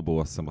 1.8-as turbo,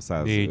 azt hiszem a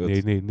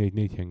 105...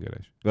 4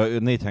 hengeres.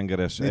 4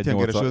 hengeres,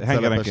 1.8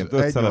 hengerenként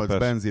 5 szelepes, 1.8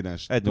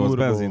 benzines, 1.8 turbo,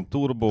 benzin,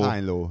 turbo,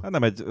 hány ló? hát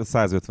nem egy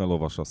 150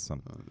 lovas, azt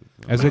hiszem.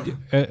 Ez egy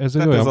Tehát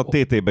olyan... ez a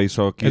TT-be is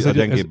a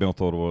gyengébb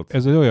motor volt.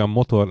 Ez egy olyan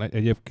motor,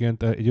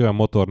 egyébként egy olyan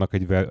motornak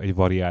egy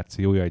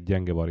variációja, egy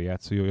gyenge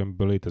variációja,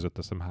 amiből létezett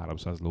azt hiszem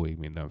 300 lóig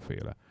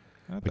mindenféle.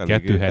 Hát vagy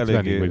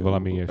 270-ig, vagy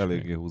valami ilyesmi.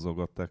 Eléggé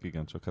húzogatták,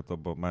 igen, csak hát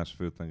abban más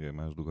főtengely,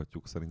 más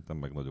dugattyúk szerintem,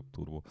 meg nagyobb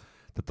turbo.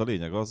 Tehát a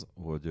lényeg az,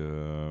 hogy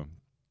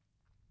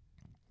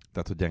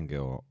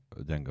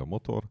gyenge a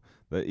motor,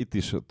 de itt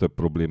is több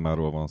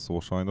problémáról van szó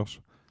sajnos,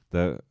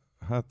 de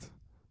hát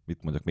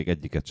mit mondjak, még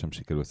egyiket sem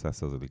sikerül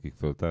 100%-ig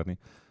föltárni.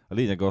 A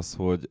lényeg az,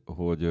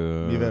 hogy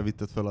Mivel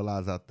vitted fel a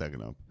lázát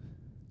tegnap?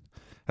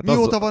 Hát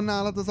Mióta van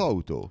nálad az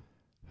autó?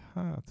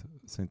 Hát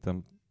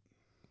szerintem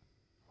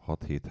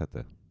 6-7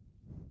 hete.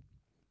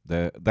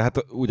 De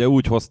hát ugye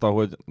úgy hozta,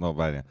 hogy... Na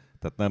várjál,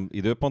 tehát nem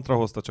időpontra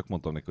hozta, csak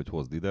mondtam neki, hogy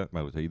hozd ide,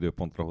 mert hogyha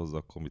időpontra hozza,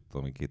 akkor mit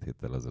tudom, 2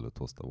 héttel ezelőtt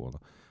hozta volna.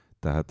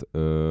 Tehát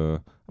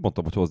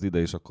mondtam, hogy hozd ide,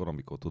 és akkor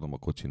amikor tudom,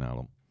 akkor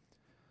csinálom.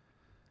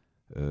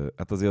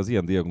 Hát azért az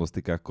ilyen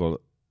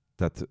diagnosztikákkal,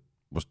 tehát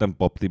most nem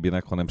Pap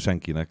Tibinek, hanem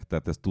senkinek,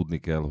 tehát ezt tudni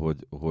kell,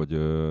 hogy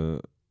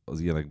az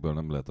ilyenekből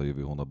nem lehet a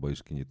jövő hónapban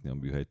is kinyitni a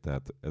műhelyt,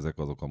 tehát ezek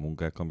azok a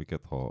munkák,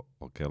 amiket ha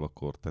kell,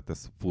 akkor, tehát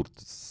ez furt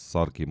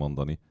szar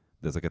kimondani,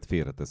 de ezeket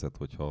félreteszed,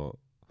 hogyha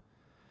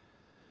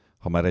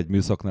már egy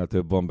műszaknál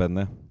több van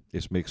benne,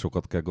 és még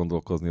sokat kell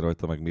gondolkozni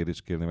rajta, meg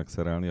méricskélni, meg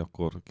szerelni,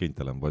 akkor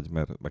kénytelen vagy,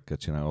 mert meg kell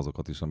csinálni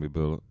azokat is,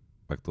 amiből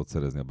meg tudod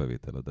szerezni a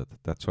bevételedet.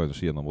 Tehát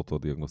sajnos ilyen a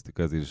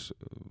motordiagnosztika, ezért is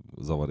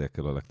zavarják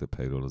el a legtöbb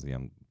helyről az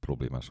ilyen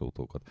problémás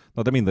autókat.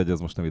 Na de mindegy, ez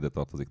most nem ide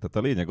tartozik. Tehát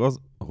a lényeg az,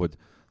 hogy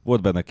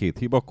volt benne 2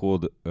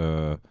 hibakód,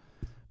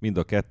 mind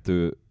a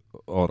 2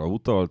 arra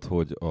utalt,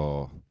 hogy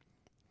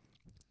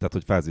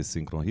hogy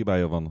fázisszinkron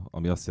hibája van,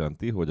 ami azt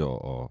jelenti, hogy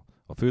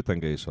a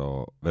főtengely és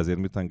a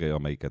vezérműtengely,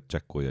 amelyiket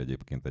csekkolja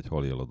egyébként egy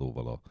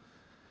haljeladóval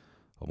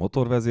a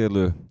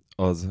motorvezérlő,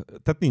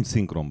 tehát nincs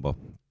szinkronba.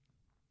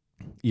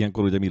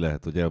 Ilyenkor ugye mi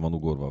lehet, hogy el van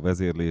ugorva a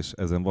vezérlés,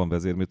 ezen van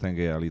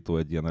vezérműtengelyállító,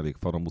 egy ilyen elég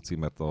faramuci,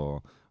 mert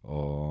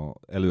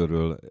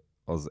előről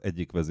az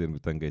egyik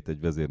vezérműtengelyt egy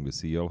vezérmű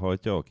szíjjal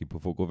hajtja, a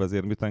kipufogó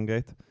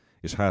vezérműtengelyt,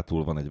 és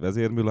hátul van egy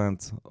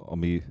vezérműlánc,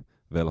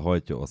 amivel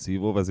hajtja a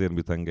szívó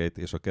vezérműtengelyt,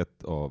 és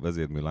a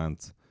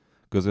vezérműlánc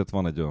között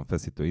van egy olyan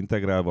feszítő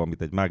integrálva,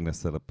 amit egy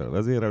mágnesszereppel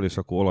vezérel, és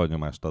akkor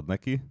olajnyomást ad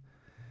neki,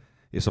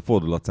 és a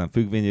fordulatszám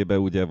függvényében,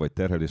 ugye, vagy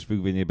terhelés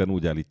függvényében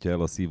úgy állítja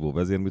el a szívó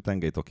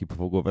vezérműtengelyt a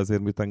kipufogó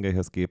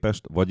vezérműtengelyhez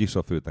képest, vagyis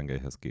a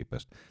főtengelyhez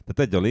képest. Tehát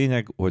egy a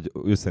lényeg, hogy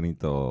ő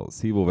szerint a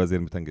szívó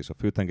vezérműtengely és a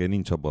főtengely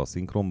nincs abba a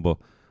szinkronba,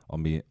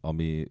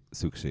 ami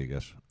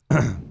szükséges.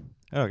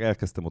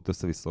 Elkezdtem ott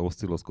össze-vissza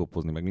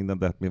oszcilloszkópozni meg mindent,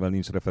 de hát mivel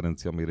nincs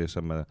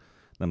referenciamérésem, mert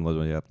nem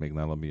nagyon járt még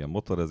nálam ilyen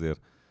motor,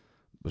 ezért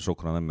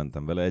sokra nem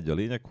mentem vele. Egy a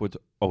lényeg,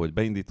 hogy ahogy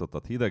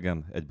beindítottad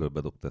hidegen, egyből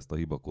bedobta ezt a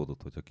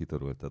hibakódot, hogyha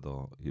kitörölted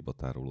a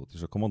hibatárolót.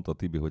 És akkor mondta a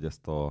Tibi, hogy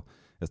ezt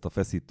a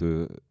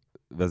feszítő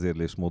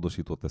vezérlés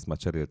módosítót, ezt már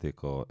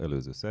cserélték az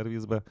előző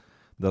szervizbe,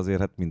 de azért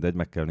hát mindegy,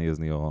 meg kell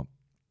nézni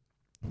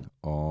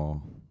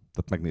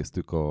tehát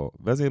megnéztük a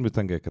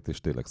vezérműtengelyeket, és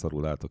tényleg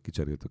szarul álltak,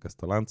 kicseréltük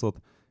ezt a láncot,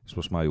 és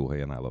most már jó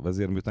helyen áll a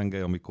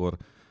vezérműtengely,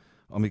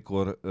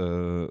 amikor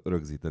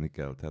rögzíteni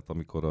kell, tehát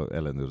amikor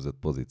ellenőrzött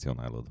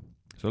pozícionálod.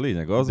 És a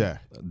lényeg az,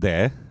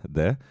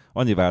 de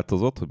annyi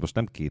változott, hogy most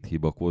nem 2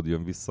 hibakód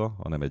jön vissza,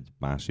 hanem egy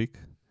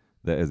másik,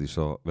 de ez is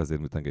a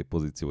vezérműtengely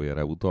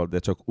pozíciójára utal, de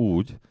csak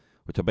úgy,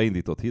 hogyha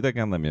beindított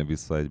hidegen, nem jön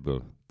vissza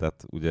egyből.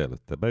 Tehát ugye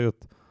előtte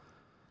bejött.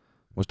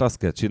 Most azt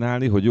kell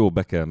csinálni, hogy jó,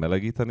 be kell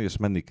melegíteni, és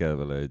menni kell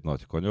vele egy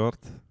nagy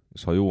kanyart,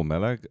 és ha jó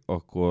meleg,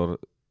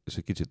 és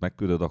egy kicsit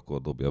megküldöd,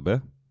 akkor dobja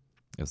be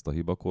ezt a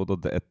hibakódot,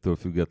 de ettől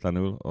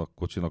függetlenül a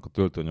kocsinak a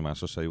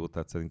töltőnyomása se jó,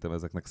 tehát szerintem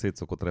ezeknek szét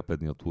szokott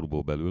repedni a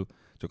turbó belül,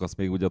 csak azt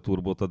még ugye a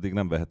turbót addig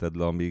nem veheted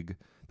le,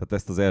 tehát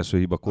ezt az első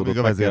hibakódot...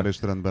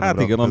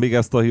 amíg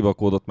ezt a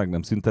hibakódot meg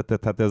nem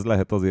szünteted, hát ez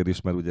lehet azért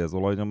is, mert ugye ez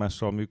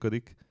olajnyomással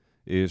működik,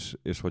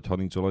 és hogyha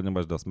nincs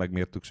olajnyomás, de azt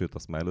megmértük, sőt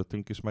azt már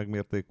előttünk is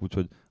megmérték,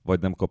 úgyhogy vagy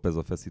nem kap ez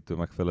a feszítő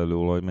megfelelő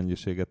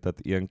olajmennyiséget,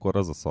 tehát ilyenkor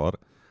az a szar,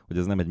 hogy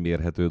ez nem egy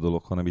mérhető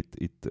dolog, hanem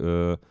itt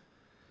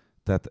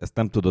tehát ezt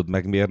nem tudod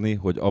megmérni,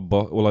 hogy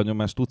abba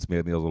olajnyomást tudsz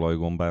mérni az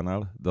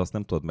olajgombánál, de azt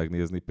nem tudod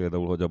megnézni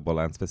például, hogy abba a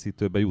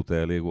láncfeszítőbe jut-e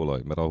elég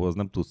olaj, mert ahhoz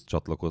nem tudsz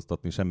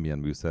csatlakoztatni semmilyen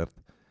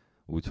műszert.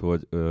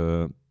 Úgyhogy...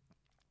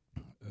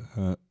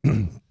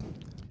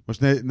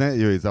 Most ne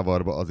jöjj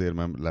zavarba azért,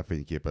 mert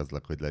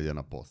lefényképezlek, hogy legyen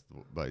a poszt,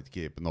 vagy egy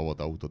kép Novod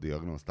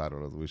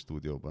Autodiagnosztáról az új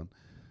stúdióban.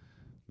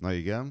 Na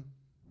igen.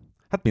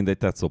 Hát mindegy,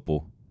 tehát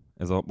szopó.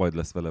 Majd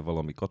lesz vele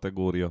valami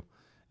kategória.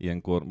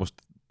 Ilyenkor most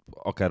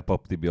akár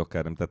Pap Tibi,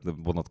 akár nem, tehát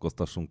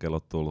vonatkoztassunk el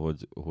attól,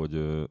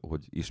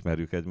 hogy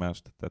ismerjük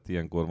egymást. Tehát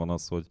ilyenkor van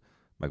az,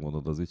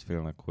 megmondod az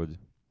ügyfélnek,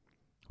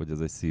 hogy ez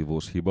egy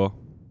szívós hiba.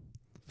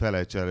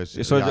 Felejts el,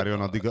 és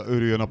járjon addig,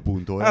 örüljön a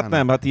puntójának. Hát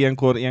nem, hát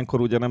ilyenkor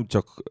ugye nem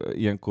csak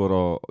ilyenkor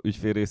a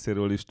ügyfél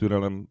részéről is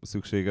türelem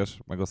szükséges,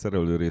 meg a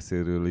szerelő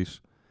részéről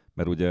is,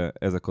 mert ugye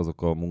ezek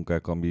azok a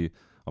munkák,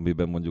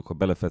 amiben mondjuk, ha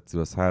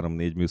belefetszülsz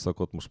 3-4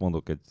 műszakot, most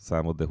mondok egy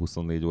számot, de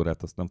 24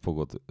 órát, azt nem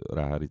fogod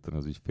ráhárítani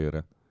az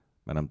ügyfélre,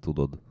 mert nem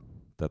tudod.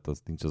 Tehát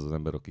az nincs az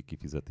ember, aki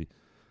kifizeti.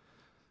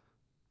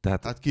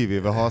 Tehát... Hát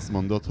kivéve, ha azt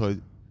mondod,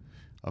 hogy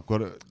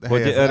akkor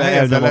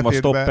elnyomom a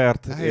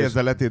stoppert.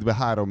 Helyezzel letétbe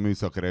 3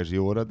 műszak rezsi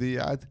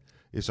óradíját,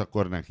 és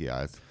akkor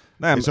nekiállsz.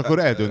 Nem, és akkor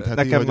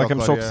eldöntheti, nekem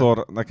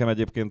sokszor, nekem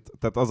egyébként,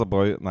 tehát az a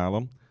baj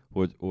nálam,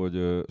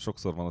 hogy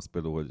sokszor van az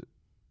például, hogy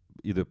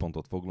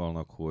időpontot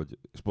foglalnak,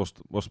 és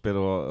most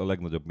például a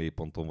legnagyobb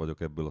mélyponton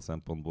vagyok ebből a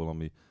szempontból,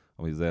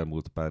 ami az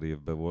elmúlt pár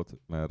évben volt,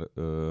 mert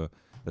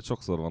tehát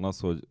sokszor van az,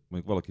 hogy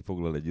mondjuk valaki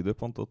foglal egy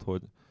időpontot,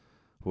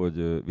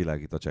 hogy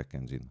világít a check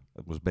engine.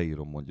 Most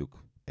beírom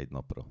mondjuk egy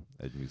napra,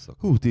 egy műszak.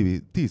 Hú,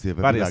 10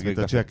 éve világít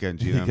a check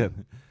engine-em.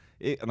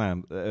 Igen.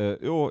 Nem,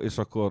 jó, és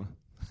akkor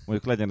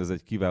mondjuk legyen ez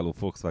egy kiváló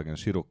Volkswagen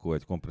Scirocco,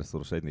 egy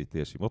kompresszoros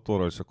 1.4 TSI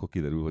motorral, és akkor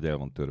kiderül, hogy el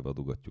van törve a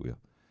dugattyúja.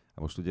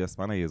 Most ugye ezt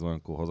már nehéz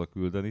olyankor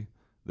hazaküldeni,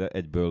 de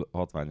egyből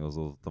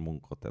hatványozódott a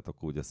munka, tehát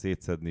akkor ugye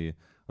szétszedni,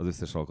 az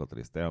összes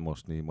alkatrészt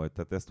elmosni, majd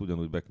tehát ezt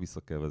ugyanúgy vissza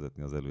kell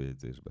vezetni az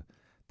előjegyzésbe.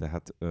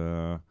 Tehát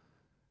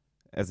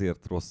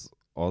ezért rossz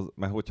az,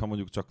 mert hogyha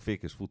mondjuk csak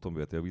fék és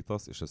futóművet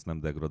javítasz, és ezt nem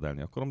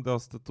degradálni akarom, de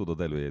azt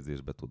tudod,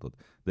 előjegyzésbe tudod.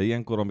 De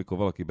ilyenkor, amikor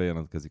valaki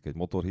bejelentkezik egy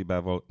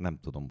motorhibával, nem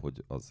tudom,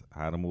 hogy az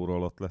 3 óra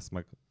alatt lesz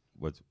meg,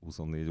 vagy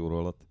 24 óra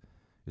alatt,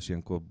 és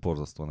ilyenkor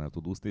borzasztóan el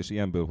tud úszni, és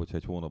ilyenből, hogyha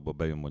egy hónapban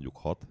bejön mondjuk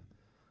 6,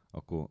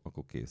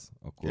 akkor kész.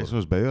 És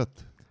most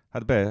bejött?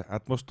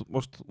 Hát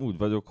most úgy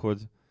vagyok,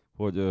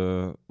 hogy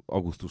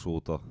augusztus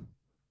óta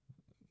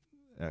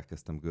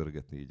elkezdtem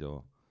görgetni így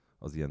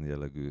az ilyen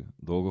jellegű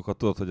dolgokat.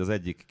 Tudod, hogy az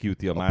egyik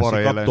kiüti a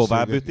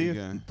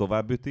másikat,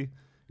 továbbüti,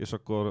 és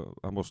akkor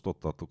most ott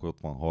tartok, hogy ott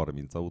van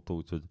 30 autó,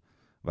 úgyhogy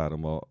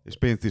várom És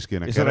pénzt is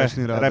kéne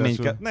keresni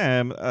ráadásul?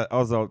 Nem,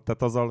 azzal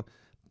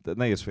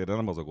ne érts félre,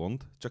 nem az a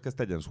gond, csak ezt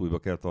egyensúlyba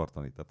kell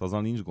tartani. Tehát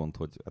azzal nincs gond,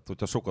 hogy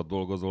hogyha sokat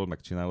dolgozol,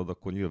 megcsinálod,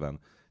 akkor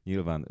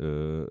nyilván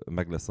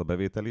meg lesz a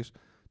bevétel is.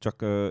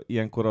 Csak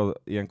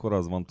ilyenkor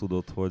az van,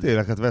 tudod, hogy...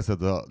 Tényleg, hát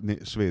veszed a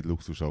svéd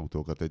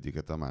luxusautókat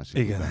egyiket a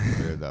másik után,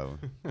 például.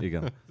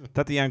 Igen.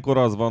 Tehát ilyenkor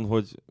az van,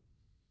 hogy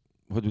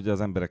ugye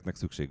az embereknek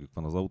szükségük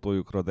van az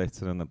autójukra, de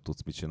egyszerűen nem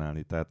tudsz mit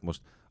csinálni. Tehát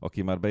most,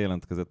 aki már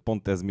bejelentkezett,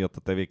 pont ez miatt, a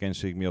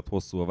tevékenység miatt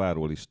hosszú a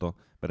várólista,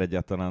 mert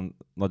egyáltalán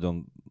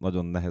nagyon,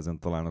 nagyon nehezen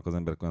találnak az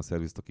emberek olyan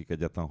szervizt, akik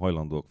egyáltalán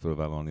hajlandóak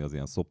fölvállalni az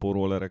ilyen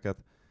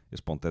szopórollereket, és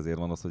pont ezért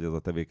van az, hogy ez a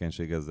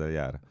tevékenység ezzel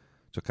jár.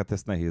 Csak hát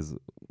ezt nehéz,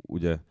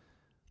 ugye...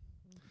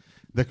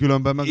 De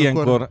különben meg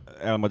ilyenkor akkor...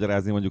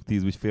 elmagyarázni mondjuk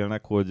 10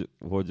 ügyfélnek, hogy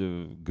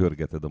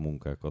görgeted a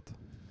munkákat.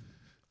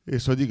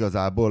 És hogy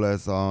igazából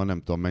ez nem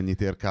tudom,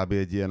 mennyit ér kb.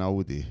 Egy ilyen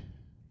Audi?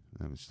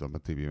 Nem is tudom, a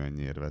Tibi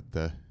mennyiért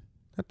vette.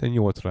 Hát én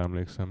 8-ra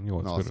emlékszem.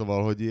 8 körül.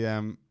 Szóval, hogy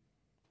ilyen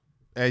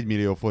 1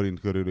 millió forint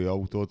körüli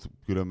autót,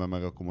 különben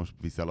meg akkor most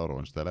viszel a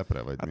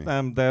roncstelepre, vagy hát mi?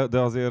 Nem, de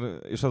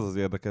azért, és az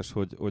érdekes,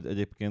 hogy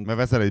egyébként... Mert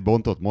veszel egy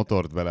bontott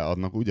motort vele,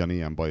 adnak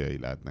ugyanilyen bajai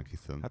lehetnek,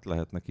 hiszen... Hát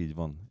lehetnek, így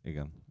van,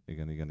 igen.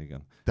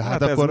 Tehát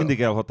hát akkor... ez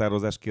mindig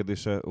elhatározás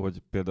kérdése,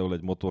 hogy például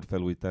egy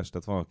motorfelújítás,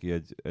 tehát van, aki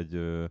egy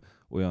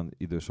olyan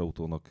idős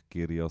autónak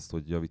kéri azt,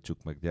 hogy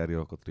javítsuk meg gyári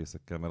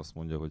alkatrészekkel, mert azt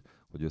mondja,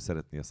 hogy ő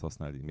szeretné ezt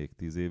használni még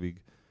 10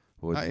 évig,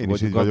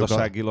 hogy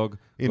gazdaságilag...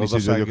 Én is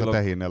így vagyok a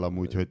tehénnel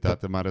amúgy, hogy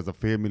tehát már ez a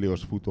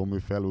félmilliós futómű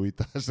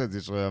felújítás, ez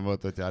is olyan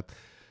volt, hogy hát...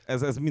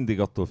 Ez mindig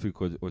attól függ,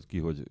 hogy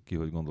ki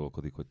hogy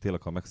gondolkodik, hogy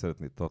tényleg, ha meg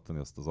szeretnéd tartani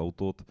azt az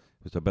autót,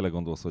 hogyha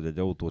belegondolsz, hogy egy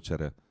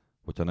autócsere,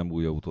 hogyha nem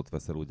új autót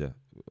veszel, ugye,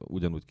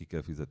 ugyanúgy ki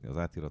kell fizetni az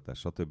átiratás,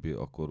 stb.,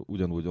 akkor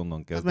ugyanúgy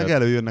onnan kezded. Hát meg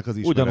előjönnek az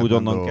ismeretlen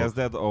ugyanúgy onnan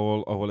kezded,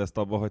 ahol ezt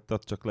abba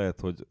hagytad, csak lehet,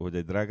 hogy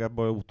egy drágább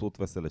autót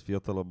veszel, egy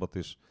fiatalabbat,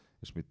 és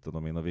mit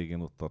tudom én, a végén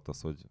ott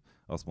tartasz, hogy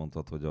azt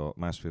mondtad, hogy a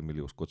 1,5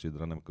 milliós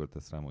kocsidra nem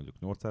költesz rá mondjuk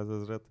 800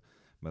 000-et,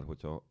 mert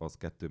hogyha az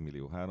 2,3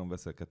 millió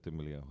veszel, 2,3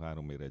 millió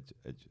ér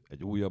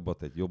egy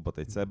újabbat, egy jobbat,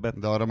 egy szebbet.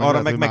 De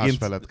arra meg megint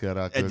felett kell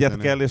rákölteni. Egyet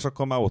kell, és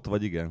akkor már ott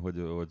vagy, igen,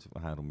 hogy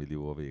 3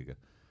 millió a vége,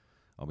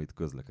 amit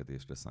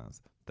közlekedésre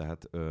szánsz.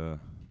 Tehát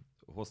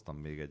hoztam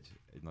még egy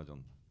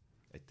nagyon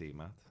egy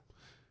témát.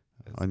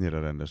 Annyira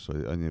rendes,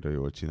 hogy annyira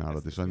jól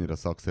csinálod, és annyira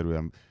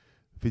szakszerűen.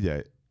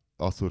 Figyelj,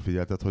 Asszúr,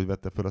 figyelted, hogy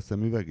vette fel a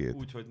szemüvegét?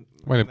 Úgy, hogy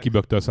Majdnem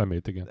kibökte a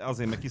szemét, igen.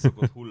 azért meg ki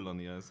szokott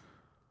hullani ez.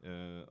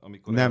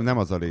 Amikor Nem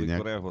az a lényeg.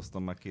 Amikor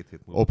elhoztam már 2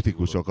 hét múlva.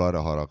 Optikusok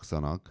arra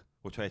haragszanak,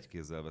 hogyha egy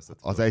kézzel veszed.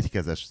 az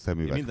egykezes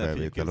szemüveg mindenféle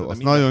felvétel. kézzel,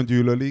 Azt nagyon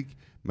gyűlölik,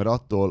 mert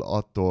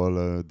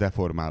attól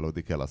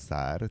deformálódik el a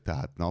szár,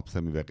 tehát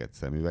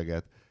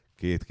szemüveget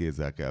 2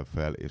 kézzel kell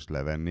fel és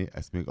levenni.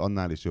 Ezt még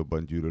annál is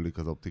jobban gyűlölik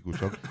az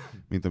optikusok,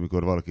 mint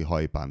amikor valaki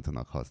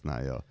hajpántnak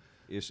használja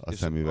a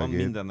szemüvegét.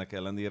 És mindennek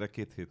ellenére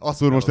 2 hét...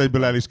 Asszúr most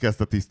egyből el is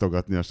kezdte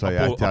tisztogatni a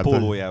sajátját. A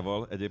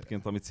pólójával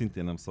egyébként, amit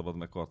szintén nem szabad,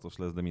 meg kartos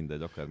lesz, de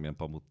mindegy, akármilyen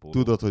pamutpóló.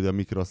 Tudod, hogy a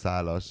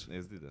mikroszálas...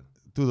 Nézd ide.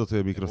 Tudod, hogy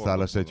a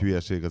mikroszálas egy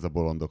hülyeség, az a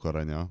bolondok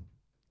aranya.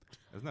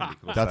 Ez nem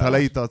mikroszálas. Tehát ha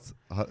leítatsz...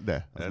 az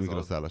ez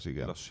mikroszálas,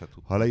 igen. Az se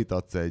tud. Ha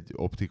leítatsz egy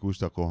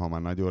optikust, akkor ha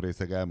már nagyon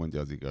részeg elmondja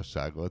az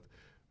igazságot,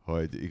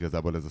 hogy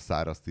igazából ez a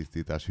száraz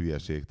tisztítás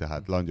hülyeség,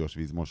 tehát langyos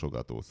víz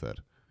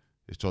mosogatószer.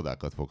 És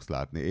csodákat fogsz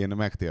látni. Én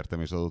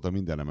megtértem, és azóta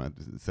mindenemet,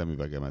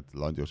 szemüvegemet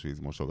langyos víz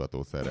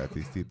mosogatószerrel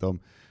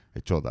tisztítom.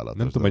 Egy csodálatos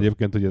Nem tudom dolog.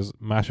 egyébként, hogy ez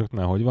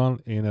másoknál hogy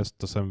van. Én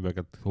ezt a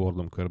szemüveget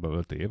hordom körbe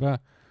 5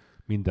 éve.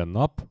 Minden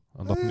nap.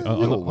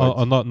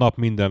 Nap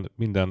minden.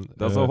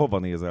 De azzal hova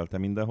nézel? Te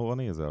mindenhova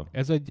nézel?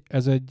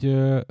 Ez egy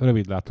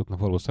rövidlátóknak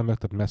való szemüveg,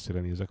 tehát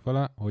messzire nézek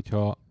vele,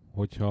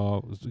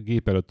 hogyha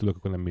gép előtt ülök,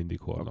 akkor nem mindig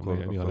hordom.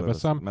 Néha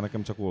leveszem. Mert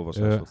nekem csak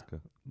olvasáshoz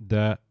kell.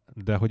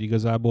 De hogy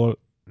igazából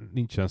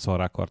nincsen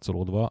szarrá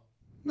karcolódva.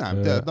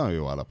 Nem, de nagyon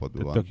jó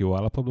állapotban van. Tök jó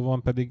állapotban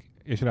van pedig,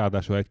 és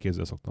ráadásul egy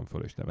kézzel szoktam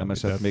föl is nevenni. Nem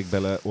esett még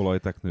bele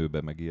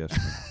olajteknőbe, meg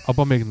ilyesmi?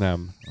 Abban még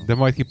nem, de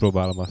majd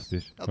kipróbálom azt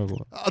is.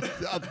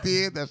 A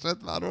tiéd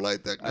esett már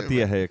olajteknőbe? Hát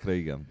ilyen helyekre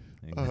igen.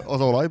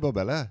 Az olajba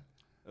bele?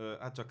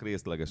 Hát csak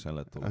részlegesen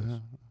lett olajos.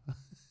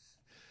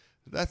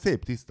 De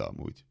szép tiszta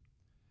amúgy.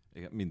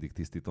 Igen, mindig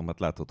tisztítom, hát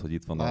látod, hogy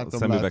itt van Látom, a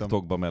szemüveg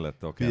tokba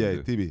mellette a kendő.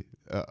 Figyelj, Tibi,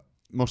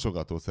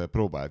 mosogatószer,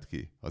 próbáld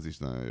ki, az is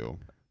nagyon jó.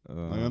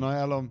 Nagyon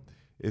ajánlom,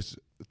 és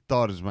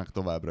tartsd meg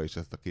továbbra is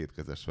ezt a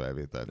kétkezes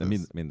felvételt. De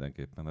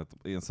mindenképpen. Hát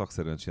én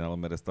szakszerűen csinálom,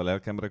 mert ezt a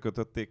lelkemre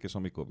kötötték, és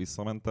amikor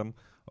visszamentem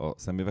a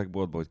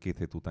szemüvegboltba, hogy 2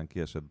 hét után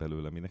kiesett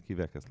belőle, minek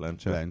hívják ezt,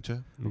 lencse?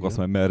 Lencse. Akkor azt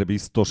mondja, mert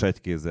biztos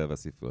egy kézzel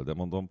veszi föl, de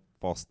mondom,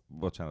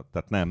 bocsánat,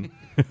 tehát nem,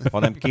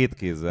 hanem 2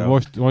 kézzel.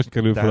 Most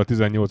kerül fel a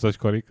 18-as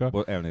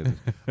karika.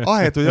 Elnézést.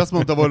 Ahelyett, hogy azt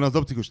mondta volna az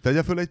optikus,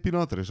 tegye föl egy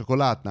pillanatra, és akkor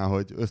látná,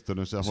 hogy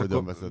ösztönösen és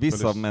hogyan veszed föl.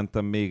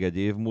 Visszamentem még egy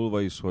év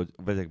múlva is, hogy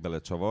vegyek bele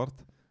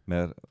csavart,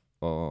 mert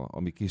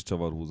ami kis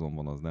csavarhúzom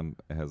van, az nem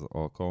ehhez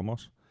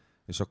alkalmas.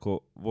 És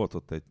akkor volt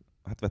ott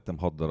hát vettem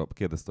 6 darab,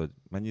 kérdezte, hogy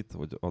mennyit,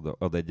 hogy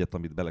ad egyet,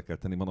 amit bele kell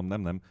tenni.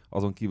 Mondom, nem,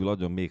 azon kívül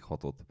adjon még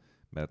 6-ot,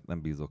 mert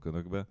nem bízok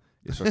önökbe.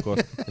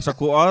 És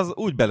akkor az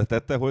úgy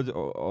beletette, hogy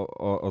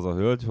az a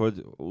hölgy,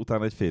 hogy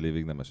utána egy fél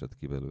évig nem esett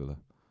ki belőle.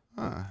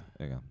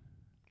 Igen.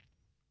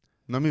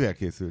 Na, mivel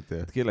készültél?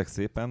 Hát kérlek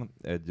szépen,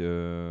 egy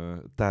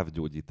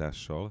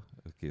távgyógyítással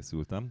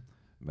készültem,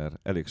 mert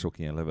elég sok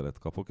ilyen levelet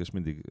kapok, és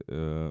mindig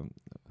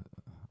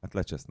hát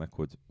lecsesznek,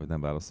 hogy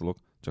nem válaszolok,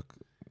 csak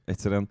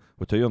egyszerűen,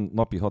 hogyha jön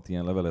napi 6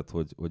 ilyen levelet,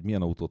 hogy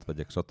milyen autót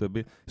vegyek,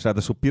 stb. És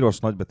ráadásul piros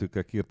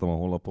nagybetűkkel írtam a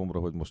honlapomra,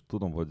 hogy most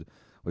tudom, hogy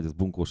ez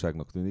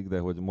bunkóságnak tűnik, de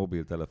hogy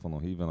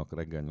mobiltelefonon hívjanak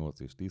reggel 8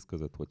 és 10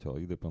 között, hogyha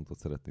időpontot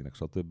szeretnének,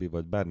 stb.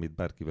 Vagy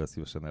bárkivel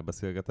szívesen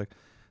elbeszélgetek.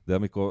 De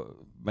amikor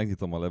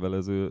megnyitom a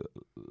levelező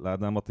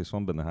ládámat, és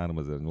van benne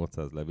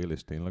 3800 levél,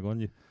 és tényleg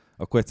annyi,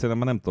 akkor egyszerűen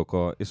már nem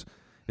tudok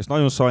és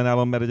nagyon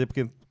sajnálom, mert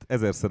egyébként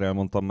 1000-szer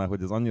elmondtam már,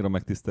 hogy ez annyira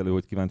megtisztelő,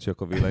 hogy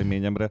kíváncsiak a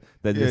véleményemre.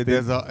 De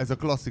ez a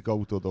klasszik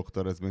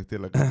autodoktor, ez még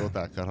tényleg a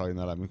totálkár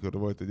hajnalán, amikor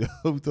volt egy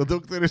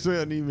autodoktor, és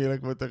olyan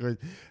e-mailek voltak, hogy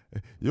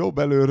jó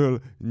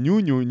belőről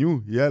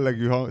nyú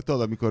jellegű hang,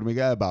 tudod, amikor még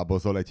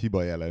elbábozol egy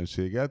hiba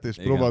jelenséget, és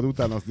próbáld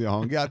utánozni a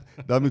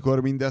hangját, de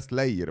amikor mindezt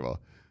leírva,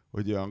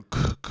 hogy olyan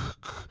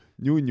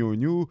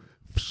nyú,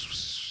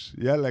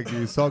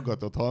 jellegű,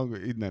 szaggatott hang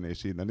innen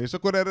és innen. És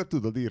akkor erre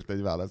tudod, írt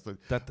egy választ,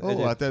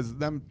 hogy hát ez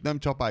nem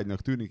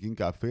csapágynak tűnik,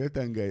 inkább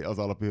féltengely, az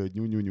alapja, hogy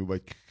nyú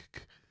vagy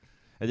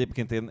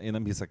Egyébként én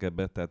nem hiszek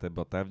ebbe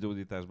a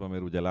távgyógyításban,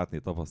 mert ugye látni,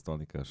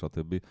 tapasztalni kell,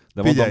 stb. De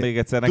Figyelj, mondom még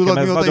egyszer, nekem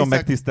ez nagyon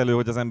megtisztelő,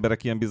 hogy az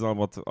emberek ilyen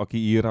bizalmat, aki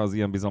ír, az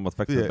ilyen bizalmat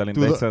fektet belém,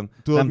 de egyszerűen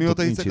tudod,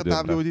 mióta hiszek a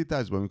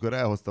távgyógyításban, amikor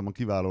elhoztam a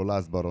kiváló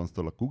Lász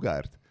Baronztól a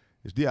Kugárt,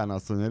 és Diana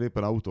asszonnyal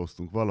éppen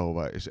autóztunk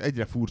valahova, és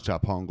egyre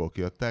furcsább hangok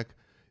jöttek,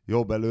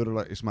 jobb előről,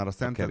 és már a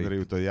Szentendrei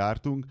úton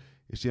jártunk,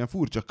 és ilyen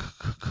furcsa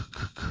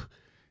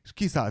és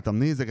kiszálltam,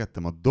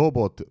 nézegettem a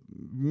dobot,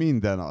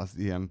 minden az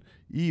ilyen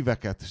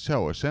íveket,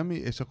 sehol semmi,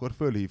 és akkor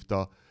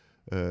fölhívta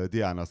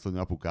Diana asszony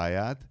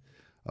apukáját,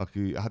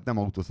 aki hát nem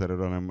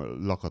autószerelő,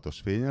 hanem lakatos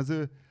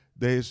fényező,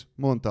 de és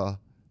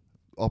mondta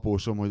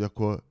apósom, hogy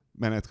akkor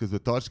menet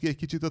közben tarts ki egy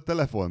kicsit a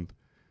telefont.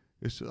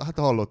 És hát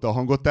hallotta a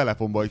hangot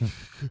telefonban,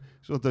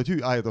 és mondta,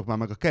 hogy álljatok már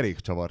meg a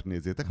kerékcsavart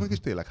nézzétek meg, és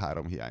tényleg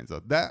 3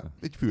 hiányzott. De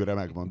egy fülre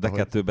megmondta, de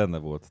 2 benne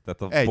volt.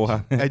 Tehát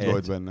egy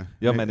volt benne.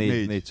 Ja, mert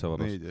 4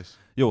 csavaros. 4-es.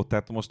 Jó,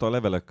 tehát most a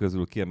levelek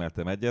közül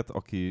kiemeltem egyet,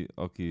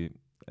 aki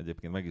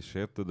egyébként meg is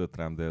sértődött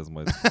rám, de ez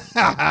majd...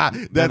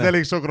 de ez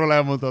elég sokról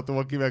elmondható,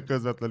 akivel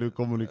közvetlenül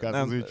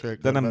kommunikálsz az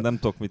ügyfélkörben. De nem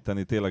tudok mit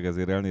tenni, tényleg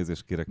ezért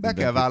elnézést kérek. Be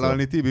kell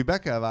vállalni, Tibi, be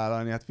kell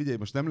vállalni. Hát figyelj,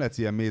 most nem lehetsz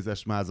ilyen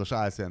mézes-mázas,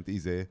 álszent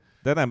izé.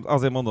 De nem,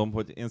 azért mondom,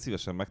 hogy én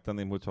szívesen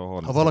megtenném, hogyha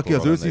 30 Ha valaki az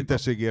motorral lenne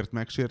őszintességért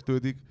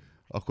megsértődik,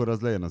 akkor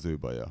az legyen az ő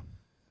baja.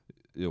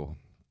 Jó.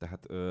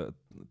 Tehát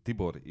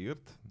Tibor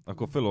írt,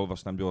 akkor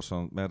felolvasnám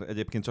gyorsan, mert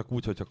egyébként csak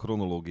úgy, hogyha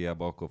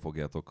kronológiába, akkor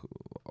fogjátok,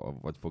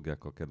 vagy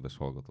fogják a kedves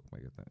hallgatók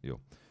megérteni. Jó.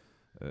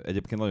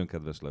 Egyébként nagyon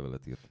kedves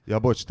levelet írt. Ja,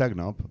 bocs,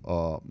 tegnap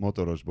a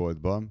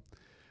motorosboltban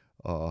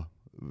a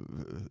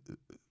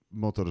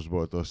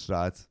motorosboltos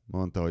srác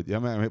mondta, hogy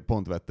ja,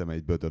 pont vettem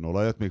egy bödön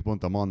olajat, még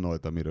pont a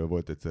Mannolt, amiről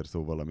volt egyszer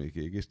szó valamelyik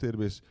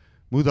égéstérben, és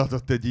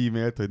mutatott egy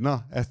e-mailt, hogy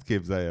na, ezt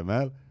képzeljem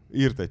el,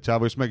 írt egy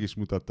csávó, és meg is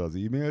mutatta az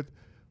e-mailt,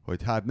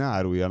 hogy hát ne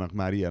áruljanak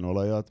már ilyen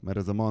olajat, mert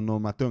ez a Mannol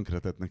már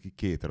tönkretett neki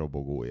 2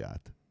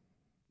 robogóját.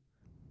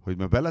 Hogy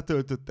már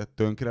beletöltötte,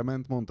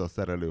 tönkrement, mondta a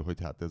szerelő,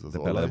 hogy hát ez az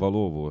olaj.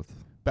 Belevaló volt?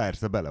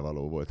 Persze,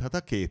 belevaló volt. Hát a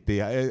 2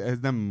 TH, ez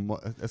nem,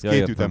 ez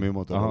 2 ütemű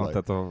motorolaj.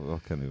 Aha, tehát a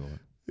kenőolaj.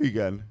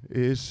 Igen,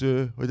 és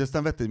hogy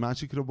aztán vett egy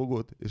másik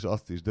robogót, és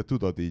azt is, de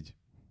tudod így,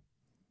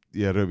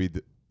 ilyen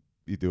rövid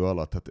idő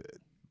alatt, hát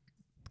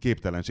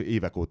képtelenség,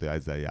 évek óta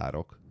ezzel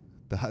járok.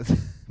 Tehát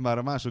már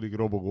a második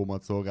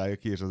robogómat szolgálja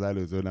ki, és az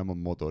előző nem a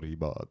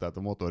motorhiba. Tehát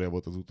a motorja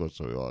volt az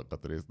utolsó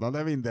alkatrész. Na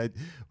de mindegy,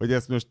 hogy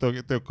ezt most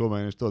tök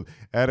komolyan is tudod.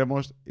 Erre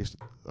most, és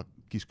a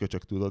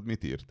kisköcsök tudod,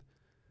 mit írt?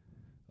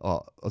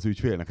 Az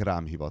ügyfélnek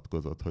rám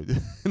hivatkozott, hogy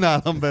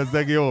nálam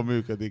bezzeg jól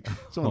működik.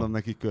 És mondom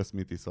neki, kösz,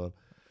 mit iszol.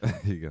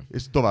 Igen.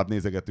 És tovább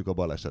nézegettük a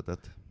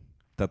balesetet.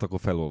 Tehát akkor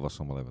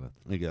felolvasom a levelet.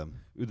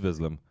 Igen.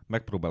 Üdvözlöm,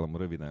 megpróbálom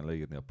röviden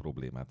leírni a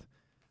problémát.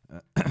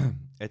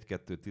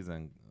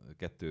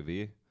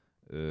 1212V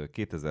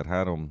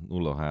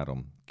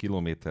 2003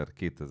 kilométer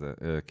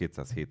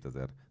 207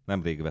 000.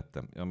 Nemrég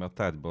vettem. Ja, mert a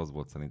tárgyban az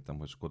volt szerintem,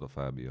 hogy Skoda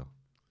Fabia.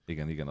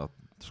 Igen, a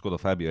Skoda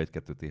Fabia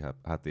 1.2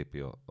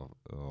 HTP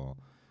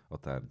a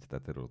tárgy,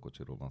 tehát erről a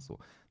kocsiról van szó.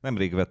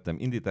 Nemrég vettem,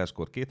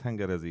 indításkor 2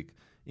 hengerezik,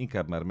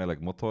 inkább már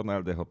meleg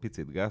motornál, de ha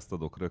picit gázt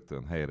adok,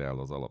 rögtön helyreáll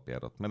az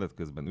alapjárat. Menet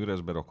közben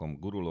üresbe rakom,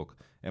 gurulok,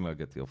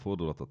 emelgeti a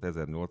fordulatot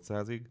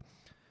 1800-ig,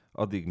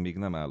 addig még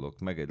nem állok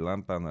meg egy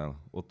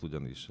lámpánál, ott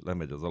ugyanis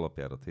lemegy az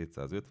alapjárat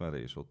 750-re,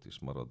 és ott is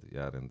marad,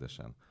 jár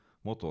rendesen.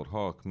 Motor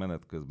halk,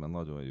 menet közben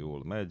nagyon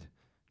jól megy,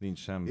 nincs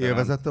semmi.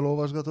 Élvezettel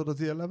olvasgatod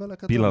az ilyen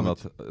leveleket?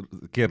 Pillanat,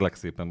 kérlek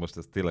szépen, most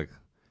ez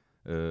tényleg...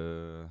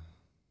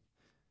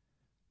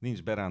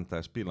 Nincs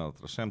berántás,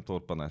 pillanatra sem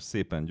torpanás,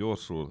 szépen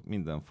gyorsul,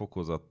 minden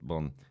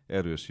fokozatban,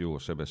 erős jó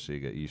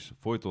sebessége is.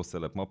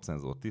 Folytószelep,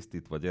 mapszenzor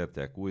tisztítva,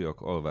 gyertyák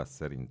újak, alvás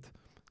szerint.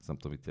 Ezt nem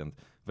tudom, mit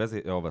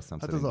jelent. Alvásszám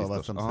hát szerint az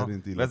biztos.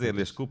 szerint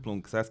Vezérlés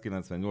kuplung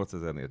 198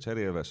 000-nél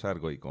cserélve,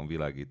 sárga ikon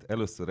világít.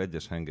 Először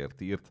egyes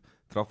hengert írt,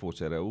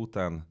 trafócsere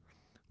után,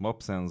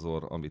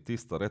 mapszenzor, ami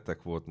tiszta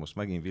retek volt, most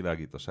megint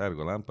világít a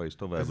sárga lámpa, és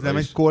továbbra is. Ez nem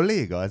egy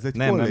kolléga? Ez egy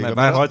kolléga? Nem,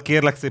 bár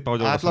kérlek szépen,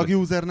 hogy átlag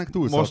usernek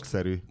túl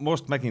szakszerű.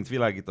 Most megint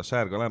világít a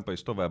sárga lámpa,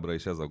 és továbbra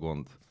is ez a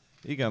gond.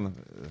 Igen,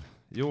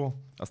 jó.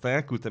 Aztán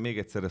elküldte még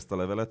egyszer ezt a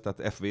levelet,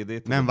 tehát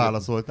FVD-t. Nem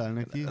válaszoltál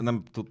neki?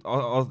 Nem tud.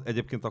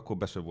 Egyébként akkor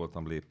be sem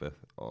voltam lépve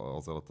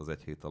az alatt, az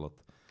 1 hét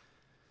alatt.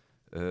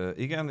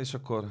 Igen, és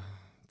akkor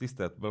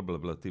tisztelt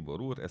blablabla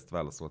Tibor úr, ezt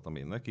válaszoltam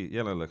én neki.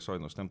 Jelenleg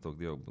sajnos nem tudok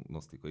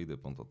diagnosztikai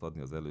időpontot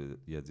adni az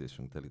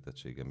előjegyzésünk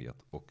telítettsége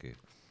miatt. Oké.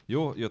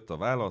 Jó, jött a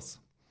válasz.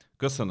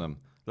 Köszönöm.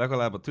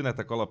 Legalább a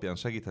tünetek alapján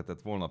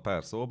segíthetett volna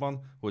pár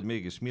szóban, hogy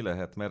mégis mi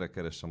lehet, merre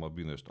keressem a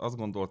bűnöst. Azt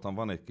gondoltam,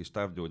 van egy kis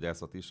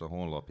távgyógyászat is a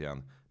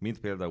honlapján, mint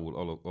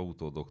például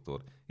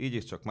Autódoktor. Így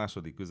is csak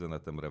második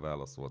üzenetemre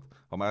válaszolt.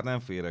 Ha már nem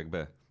férek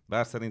be,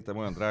 bár szerintem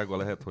olyan drága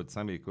lehet, hogy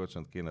személyi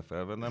kölcsönt kéne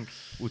felvennem,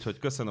 úgyhogy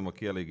köszönöm a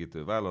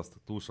kielégítő választ,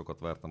 túl sokat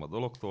vártam a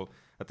dologtól.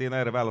 Hát én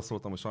erre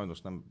válaszoltam, hogy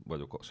sajnos nem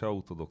vagyok se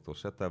autódoktor,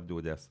 se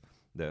távgyógyász,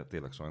 de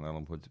tényleg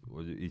sajnálom,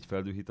 hogy így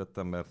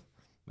feldühítettem, mert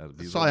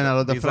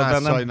sajnálod a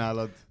frász,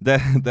 sajnálod.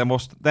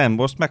 De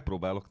most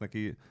megpróbálok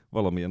neki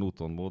valamilyen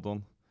úton,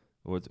 módon,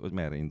 hogy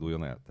merre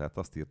induljon el. Tehát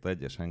azt írta,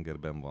 egyes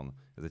hengerben van,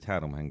 ez egy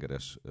 3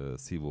 hengeres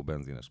szívó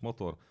benzines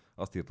motor,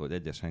 azt írta, hogy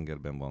egyes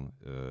hengerben van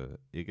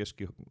éges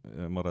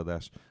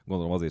kimaradás.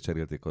 Gondolom azért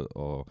cserélték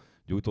a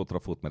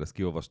gyújtótrafót, mert ezt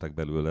kiolvasták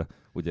belőle.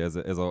 Ugye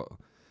ez a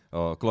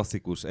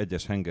klasszikus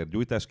egyes henger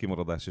gyújtás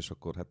kimaradás, és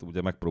akkor hát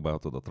ugye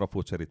megpróbálhatod a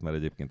trafócserit, mert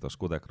egyébként a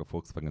Skodakra,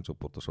 Volkswagen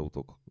csoportos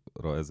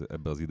autókra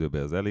ebbe az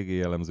időben ez eléggé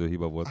jellemző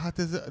hiba volt. Hát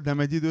ez nem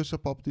egy idős a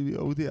Pap TV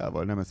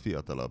Audiával? Nem, ez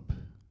fiatalabb.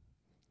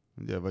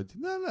 Ugye, vagy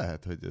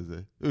lehet, hogy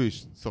ő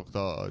is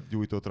szokta a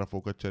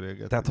gyújtótrafókat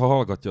cserélgetni. Tehát ha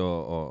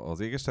hallgatja az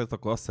égésteret,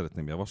 akkor azt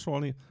szeretném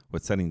javasolni,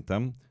 hogy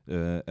szerintem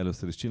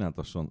először is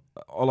csináltasson.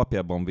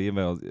 Alapjában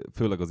véve,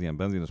 főleg az ilyen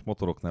benzines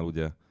motoroknál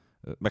ugye,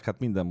 meg hát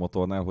minden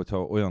motornál,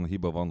 hogyha olyan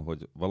hiba van,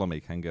 hogy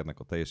valamelyik hengernek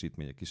a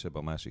teljesítménye kisebb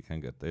a másik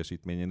henger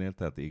teljesítményénél,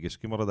 tehát égés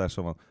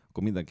kimaradása van,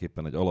 akkor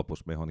mindenképpen egy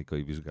alapos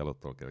mechanikai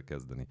vizsgálattal kell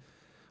kezdeni.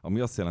 Ami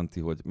azt jelenti,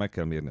 hogy meg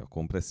kell mérni a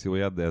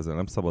kompresszióját, de ezzel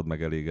nem szabad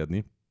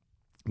megelégedni,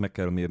 meg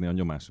kell mérni a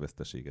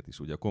nyomásveszteséget is.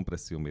 Ugye a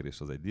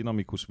kompressziómérés az egy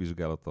dinamikus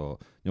vizsgálat, a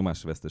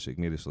nyomásveszteség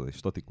mérés az egy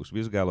statikus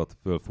vizsgálat,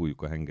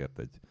 fölfújjuk a hengert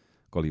egy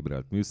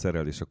kalibrált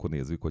műszerrel, és akkor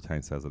nézzük, hogy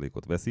hány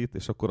százalékot veszít,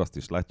 és akkor azt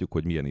is látjuk,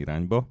 hogy milyen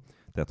irányba,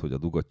 tehát hogy a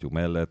dugattyú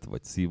mellett,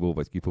 vagy szívó,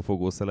 vagy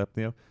kipufogó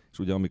szelepnél, és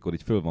ugye amikor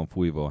így föl van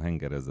fújva a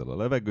henger ezzel a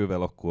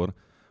levegővel, akkor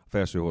a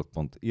felső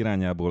holdpont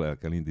irányából el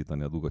kell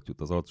indítani a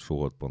dugattyút az alsó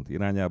holdpont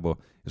irányába,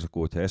 és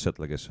akkor, hogyha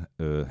esetleges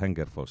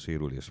hengerfal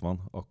sérülés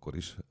van, akkor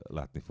is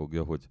látni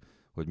fogja,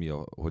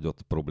 hogy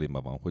ott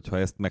probléma van. Hogyha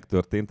ezt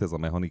megtörtént, ez a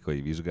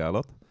mechanikai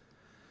vizsgálat,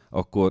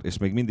 akkor, és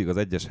még mindig az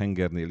egyes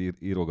hengernél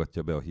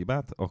írogatja be a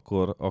hibát,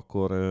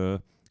 akkor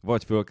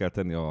vagy föl kell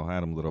tenni a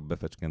 3 darab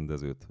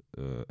befecskendezőt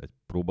egy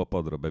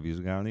próbapadra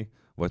bevizsgálni,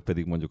 vagy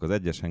pedig mondjuk az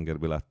egyes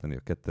hengerből áttenni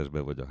a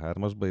 2-esbe vagy a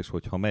 3-asba, és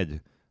hogyha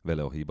megy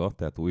vele a hiba,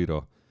 tehát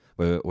újra,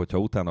 vagy hogyha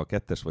utána a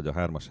 2-es vagy a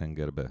 3-as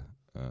hengerbe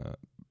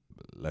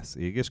lesz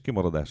égés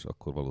kimaradás,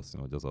 akkor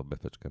valószínű, hogy az a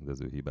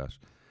befecskendező hibás.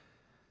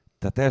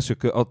 Tehát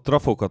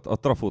a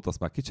trafót azt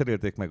már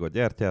kicserélték meg, a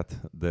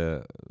gyertyát,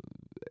 de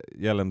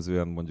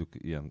jellemzően mondjuk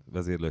ilyen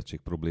vezérlőegység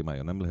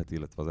problémája nem lehet,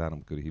 illetve az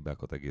áramköri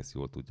hibákat egész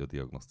jól tudja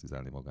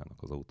diagnosztizálni magának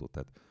az autó.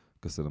 Tehát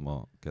köszönöm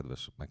a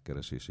kedves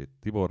megkeresését,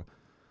 Tibor.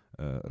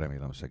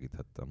 Remélem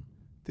segíthettem.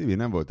 Tibi,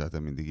 nem voltál te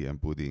mindig ilyen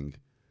puding?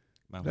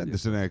 Már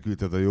Rendesen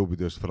elküldted a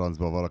jobbidős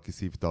francba, valaki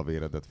szívta a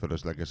véredet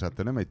fölösleges. Hát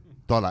te nem egy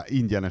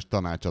ingyenes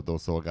tanácsadó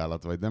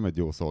szolgálat, vagy nem egy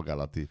jó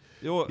szolgálati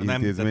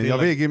intézmény. A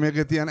végén még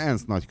egy ilyen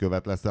ENSZ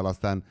nagykövet leszel,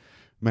 aztán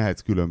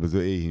mehetsz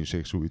különböző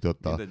éhínség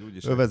sújtotta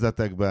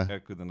övezetekbe.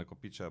 Elküldenek a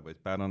picsába egy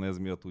páran ez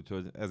miatt,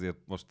 úgyhogy ezért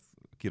most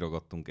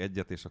kiragadtunk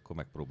egyet, és akkor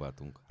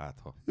megpróbáltunk,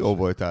 hátha. Jó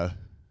voltál.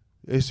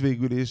 És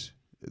végül is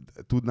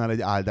tudnál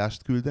egy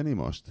áldást küldeni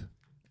most?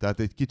 Tehát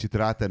egy kicsit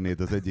rátennéd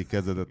az egyik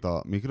kezedet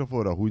a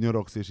mikrofonra,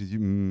 hunyorogsz, és így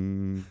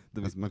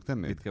ezt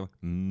megtennéd? Mit kell?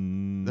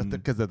 De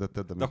te kezedet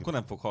tedd a de akkor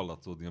nem fog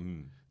hallatszódni a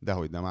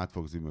Dehogy nem, át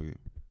fogsz zümmögni.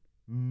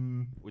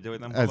 Ugye, hogy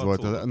nem Ez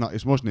volt na,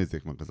 és most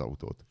nézzék meg az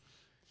autót.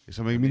 És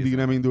ha még mindig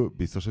nem indul,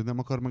 biztos, hogy nem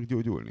akar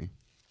meggyógyulni?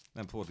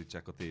 Nem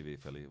fordítsák a tévé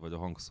felé, vagy a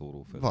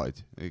hangszóró felé.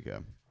 Vagy,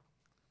 igen.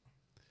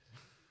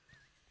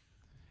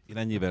 Én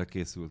ennyivel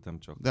készültem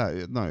csak.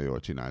 De nagyon jól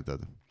csináltad.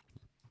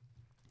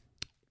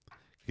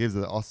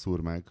 Képzeld, azt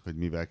szúr meg, hogy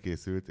mivel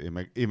készült,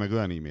 én meg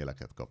olyan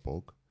e-maileket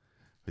kapok,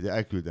 hogy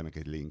elküldenek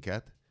egy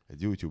linket,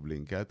 egy YouTube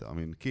linket,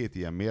 amin 2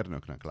 ilyen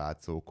mérnöknek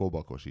látszó,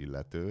 kobakos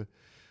illető,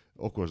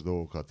 okos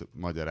dolgokat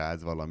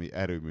magyaráz, valami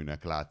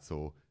erőműnek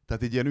látszó,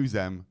 tehát egy ilyen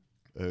üzem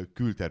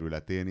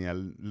külterületén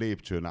ilyen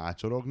lépcsőn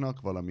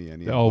ácsorognak,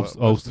 valamilyen ilyen...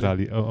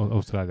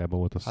 Ausztráliában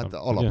volt azt Hát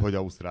alap, hogy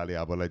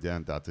Ausztráliában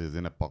legyen, tehát hogy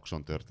azért ne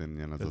Pakson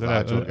történjen ez az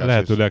ácsorgás.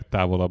 Lehetőleg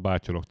távolabb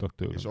ácsorogtak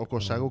tőle. És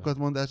okosságokat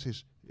mondás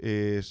is,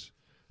 és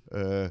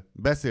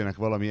beszélnek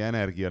valami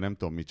energia, nem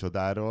tudom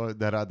micsodáról,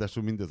 de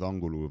ráadásul mindez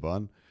angolul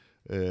van.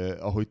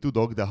 Ahogy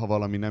tudok, de ha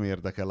valami nem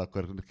érdekel,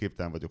 akkor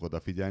képtelen vagyok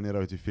odafigyelni rá,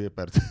 hogy fél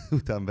perc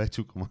után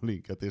becsukom a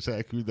linket, és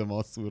elküldöm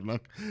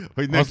Asszúrnak,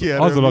 hogy neki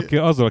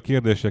azzal a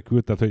kérdéssel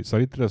küldted, hogy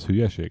szerinted ez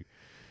hülyeség?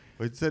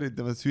 Hogy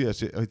szerintem ez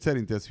hülyeség, hogy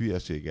szerint ez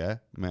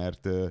hülyesége,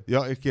 mert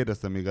én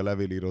kérdeztem még a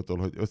levélírótól,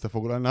 hogy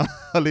összefoglalna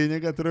a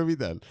lényeget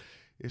röviden,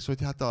 és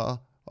hogy hát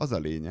az a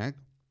lényeg,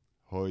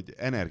 hogy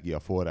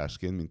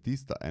energiaforrásként, mint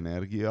tiszta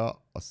energia,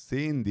 a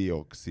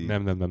széndioxid...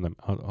 Nem.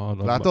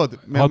 Látod?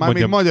 Már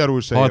még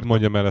magyarul se hadd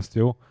mondjam el ezt,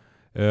 jó?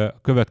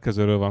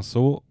 Következőről van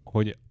szó,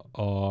 hogy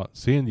a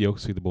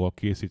széndioxidból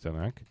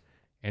készítenek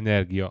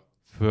energia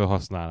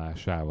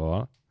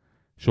felhasználásával,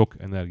 sok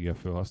energia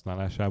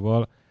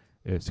felhasználásával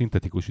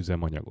szintetikus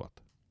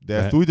üzemanyagot. De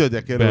ezt úgy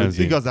adják el, hogy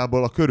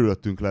igazából a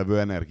körülöttünk levő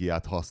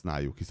energiát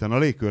használjuk, hiszen a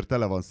légkör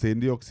tele van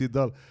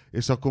széndioxiddal,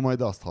 és akkor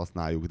majd azt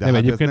használjuk. De nem,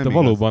 hát egyébként ez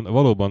nem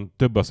valóban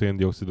több a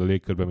széndioxid a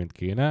légkörben, mint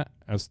kéne,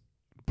 ez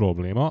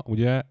probléma.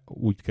 Ugye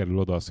úgy kerül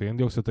oda a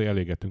széndioxid, hogy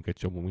elégetünk egy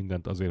csomó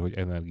mindent azért, hogy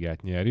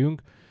energiát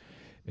nyerjünk.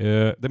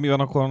 De mi van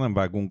akkor, ha nem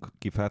vágunk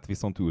ki fát,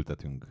 viszont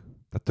ültetünk?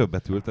 Tehát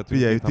többet ültetünk.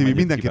 Figyelj, Tibi,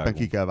 mindenképpen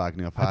ki kell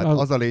vágni a fát. Hát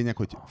az a lényeg,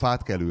 hogy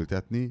fát kell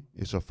ültetni,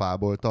 és a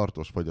fából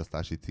tartós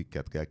fogyasztási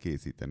cikket kell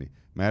készíteni.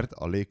 Mert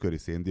a légköri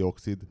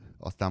széndioxid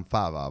aztán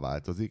fává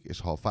változik, és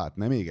ha a fát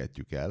nem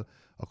égetjük el,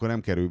 akkor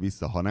nem kerül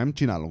vissza. Ha nem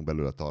csinálunk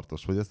belőle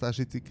tartós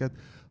fogyasztási cikket,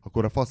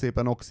 akkor a fa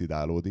szépen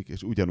oxidálódik,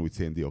 és ugyanúgy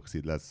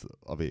széndioxid lesz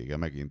a vége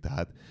megint.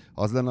 Tehát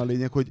az lenne a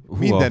lényeg, hogy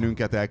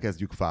mindenünket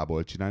elkezdjük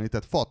fából csinálni,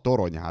 tehát fa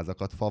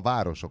toronyházakat, fa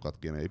városokat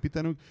kéne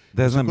építenünk,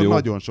 de ez nem jó.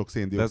 Nagyon sok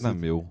széndioxid. De ez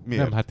nem jó.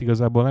 Miért? Nem, hát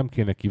igazából nem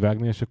kéne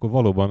kivágni, és akkor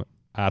valóban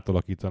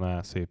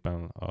átalakítaná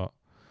szépen a...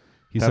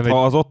 Tehát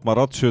ha az ott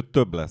marad, sőt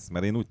több lesz,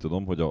 mert én úgy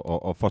tudom, hogy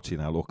a fa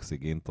csinál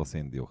oxigént a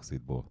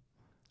széndioxidból.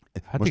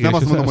 Hát most igen, nem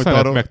azt mondom, hogy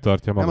arról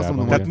megtartja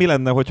magában. Tehát mi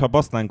lenne, hogyha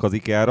basznánk az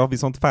IKEA-ra,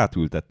 viszont fát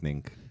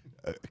ültetnénk?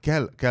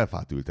 Kell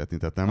fát ültetni,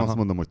 tehát nem azt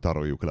mondom, hogy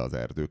taroljuk le az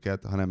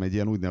erdőket, hanem egy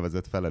ilyen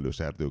úgynevezett felelős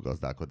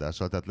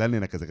erdőgazdálkodással. Tehát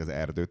lennének ezek az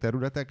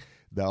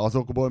erdőterületek, de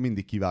azokból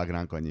mindig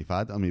kivágnánk annyi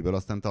fát, amiből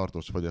aztán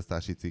tartós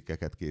fogyasztási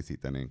cikkeket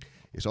készítenénk.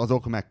 És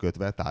azok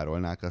megkötve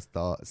tárolnák azt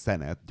a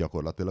szenet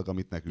gyakorlatilag,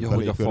 amit nekünk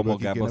hogy a fa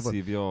magába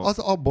szívja. Az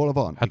abból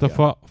van. Hát igen.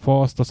 a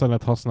fa azt a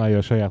szenet használja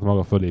a saját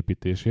maga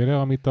fölépítésére,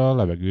 amit a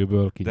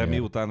levegőből kinyer. De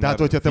miután Tehát,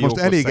 hogyha te most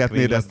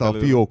elégetnéd ezt a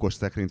belőle... fiókos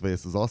szekrényt, vagy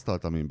ezt az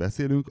asztalt, amin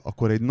beszélünk,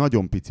 akkor egy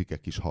nagyon picike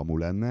kis hamu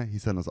lenne,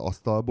 hiszen az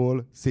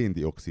asztalból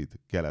széndioxid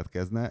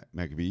keletkezne,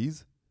 meg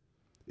víz,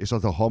 és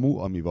az a hamu,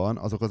 ami van,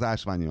 azok az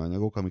ásványi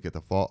anyagok, amiket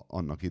a fa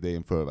annak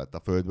idején fölvett a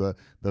földből,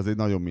 de az egy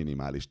nagyon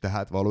minimális.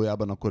 Tehát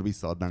valójában akkor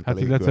visszaadnánk a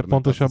légkörnek. Illetve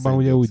pontosabban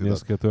ugye úgy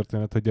néz ki a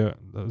történet, hogy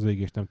az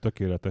égés nem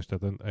tökéletes,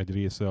 tehát egy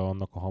része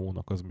annak a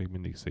hamunak az még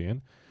mindig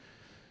szén.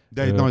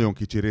 De egy nagyon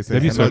kicsi része. De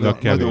viszonylag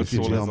kevés.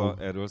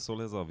 Erről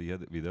szól ez a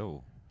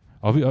videó?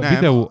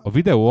 A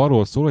videó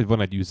arról szól, hogy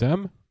van egy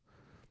üzem,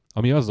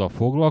 ami azzal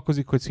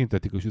foglalkozik, hogy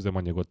szintetikus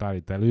üzemanyagot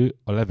állít elő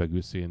a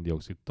levegő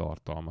szén-dioxid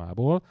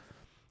tartalmából,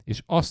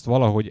 és azt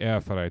valahogy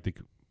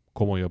elfelejtik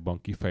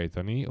komolyabban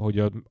kifejteni, hogy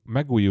a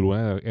megújuló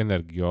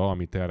energia,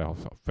 amit erre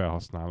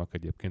felhasználnak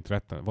egyébként,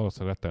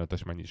 valószínűleg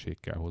rettenetes mennyiség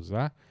kell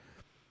hozzá.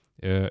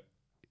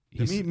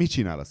 Mit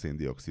csinál a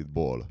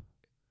szén-dioxidból?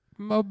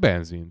 A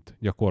benzint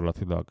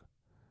gyakorlatilag.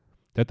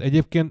 Tehát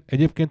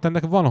egyébként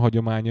ennek van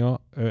hagyománya,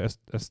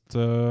 ezt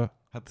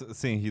hát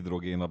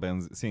szénhidrogén,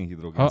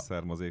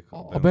 származék.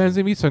 A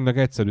benzin viszonylag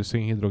egyszerű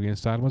szénhidrogén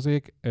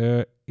származék,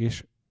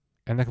 és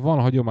ennek van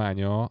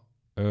hagyománya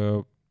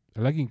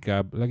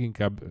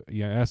leginkább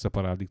ilyen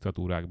elszeparált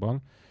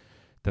diktatúrákban.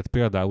 Tehát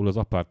például az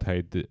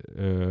apartheid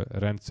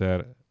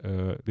rendszer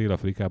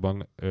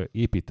Dél-Afrikában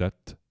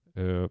épített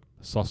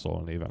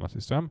Sasol néven, azt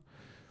hiszem,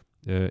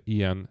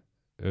 ilyen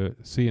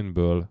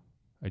szénből,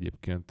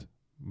 egyébként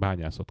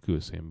bányászott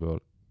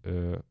kőszénből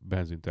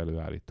benzint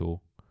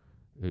előállító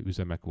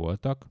üzemek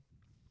voltak,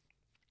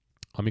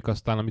 amik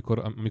aztán,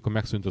 amikor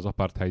megszűnt az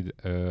apartheid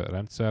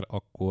rendszer,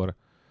 akkor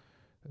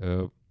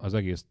az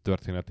egész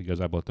történet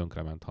igazából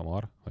tönkrement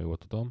hamar, ha jól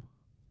tudom.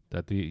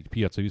 Tehát így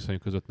piaci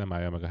viszonyok között nem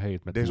állja meg a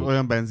helyét, mert de és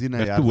olyan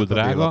benzinnel jártak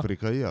a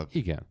dél-afrikaiak?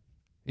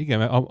 Igen,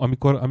 mert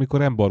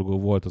amikor embargó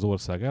volt az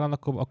ország ellen,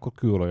 akkor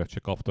kőolajat se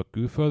kaptak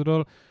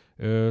külföldről.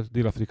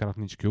 Dél-Afrikának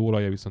nincs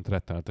kőolaja, viszont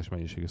rettenetes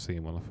mennyiségű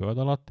szén van a föld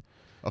alatt.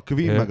 A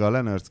Queen meg a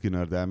Leonard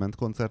Skinner elment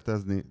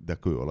koncertezni, de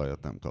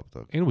kőolajat nem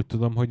kaptak. Én úgy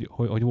tudom,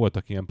 hogy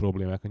voltak ilyen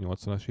problémák a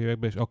 80-as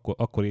években, és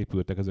akkor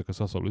épültek ezek a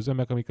szaszoló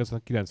üzemek, amik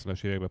aztán a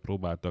 90-es években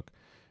próbáltak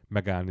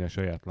megállni a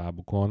saját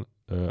lábukon,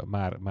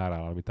 már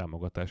állami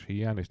támogatás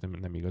hiány, és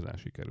nem igazán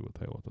sikerült,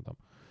 ha jól tudom.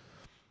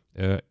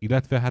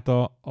 Illetve hát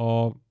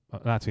a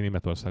náci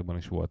Németországban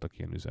is voltak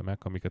ilyen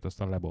üzemek, amiket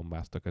aztán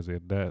lebombáztak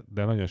ezért,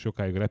 de nagyon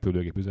sokáig a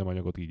repülőgép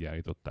üzemanyagot így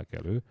állították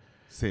elő.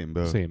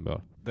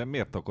 Szénből. De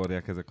miért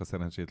akarják ezek a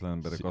szerencsétlen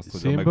emberek azt, hogy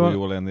szénből, a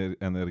megújuló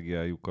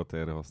energiájukat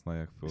erre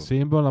használják fel?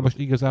 Szénből, na most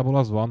igazából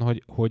az van,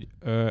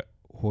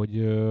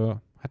 hogy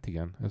hát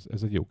igen,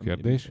 ez egy jó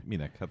kérdés.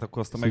 Minek? Hát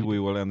akkor azt a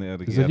megújuló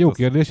energiát ez egy jó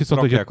kérdés,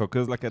 viszont hogy a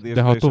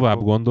közlekedésbe. De ha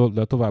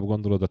tovább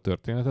gondolod a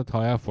történetet,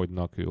 ha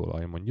elfogyna a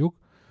kőolaj mondjuk,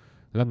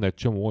 lenne egy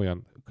csomó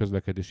olyan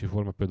közlekedési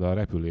forma, például a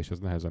repülés, ez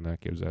nehezen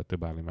elképzelhető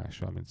bármi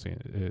mással, mint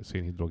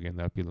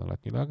szénhidrogénnel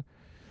pillanatnyilag,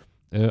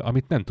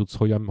 amit nem tudsz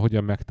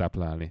hogyan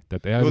megtáplálni.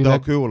 Tehát elvileg... Jó, de a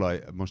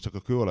kőolaj, most csak a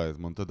kőolajat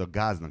mondtad, a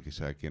gáznak is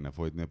el kéne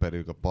fogyni,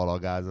 pedig a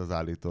palagáz az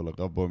állítólag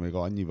abból még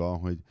annyi van,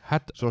 hogy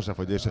sose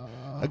fogy, és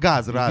a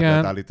gázra át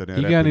lehet állítani a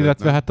repülőt. Igen,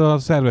 illetve hát a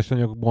szerves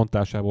anyag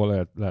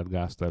bontásából lehet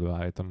gázt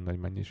előállítani nagy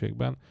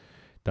mennyiségben.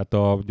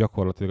 Tehát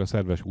gyakorlatilag a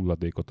szerves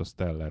hulladékot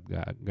azt el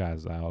lehet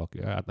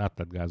át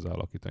lehet gázzá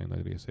alakítani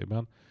nagy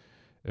részében.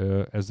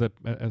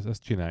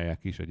 Ezt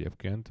csinálják is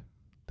egyébként.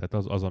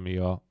 Tehát az ami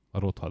a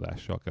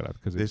rothadással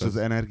keletkezik. És az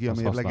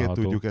energiamérlegét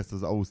tudjuk ezt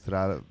az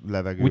ausztrál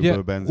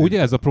levegőből benzint.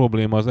 Ugye ez a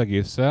probléma az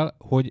egésszel,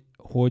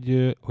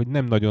 hogy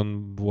nem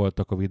nagyon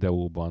voltak a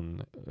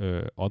videóban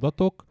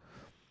adatok,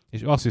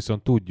 és azt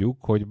viszont tudjuk,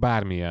 hogy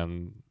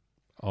bármilyen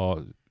a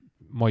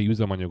mai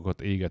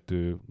üzemanyagokat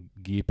égető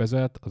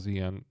gépezet az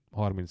ilyen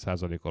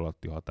 30%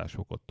 alatti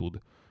hatásfokat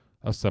tud.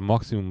 Azt hiszem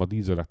maximum a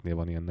dízeleknél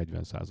van ilyen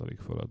 40%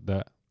 fölött,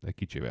 de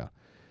kicsivel.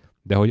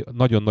 De hogy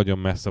nagyon-nagyon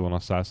messze van a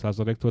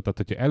 100%-tól, tehát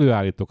hogyha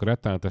előállítok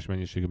rettenetes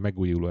mennyiségű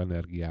megújuló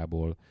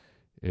energiából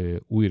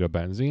újra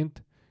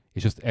benzint,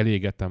 és ezt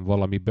elégetem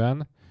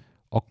valamiben,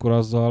 akkor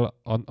azzal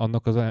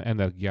annak az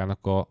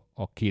energiának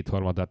a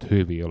kétharmadát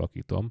hővé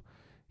alakítom,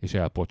 és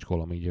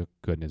elpocskolom így a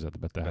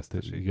környezetbe, tehát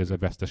igazán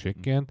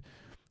veszteségként.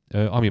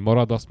 Ami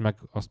marad,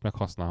 azt meg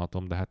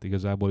használhatom, de hát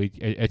igazából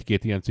így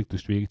egy-két ilyen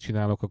ciklust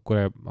végigcsinálok,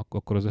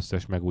 akkor az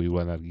összes megújuló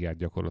energiát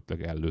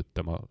gyakorlatilag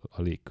ellőttem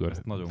a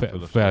légkör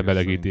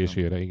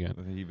felmelegítésére. Igen.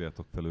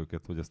 Hívjátok fel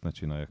őket, hogy ezt ne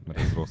csinálják, mert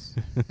ez rossz.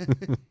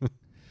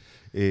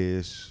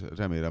 És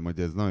remélem, hogy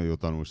ez nagyon jó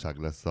tanulság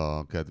lesz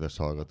a kedves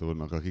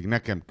hallgatónak, akik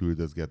nekem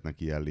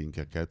küldözgetnek ilyen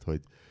linkeket,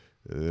 hogy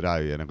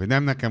rájöjjenek, hogy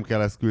nem nekem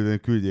kell ezt küldeni,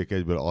 küldjék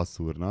egyből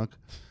Asszúrnak,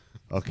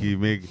 aki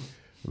még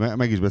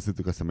Meg is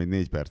beszéltük, azt hiszem, egy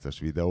 4 perces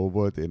videó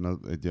volt, én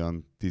egy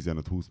olyan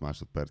 15-20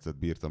 másodpercet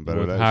bírtam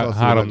belőle.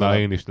 Háromnál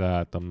én is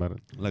leálltam, mert...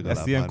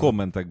 Ezt ilyen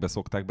kommentekbe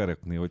szokták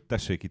berekni, hogy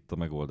tessék itt a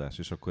megoldás,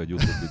 és akkor egy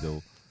YouTube videó.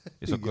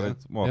 És akkor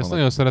ezt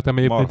nagyon szeretem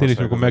egyébként én is,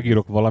 amikor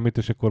megírok valamit,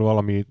 és akkor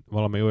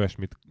valami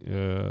olyasmit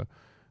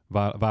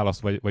válasz,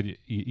 vagy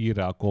ír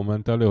rá a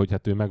kommentelő, hogy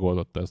hát ő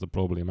megoldotta ezt a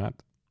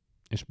problémát.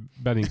 És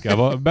belinkel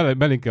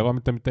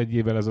valamit, amit egy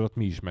évvel ezelőtt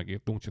mi is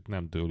megírtunk, csak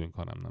nem tőlünk,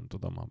 hanem nem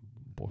tudom, a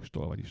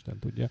postól, vagy Isten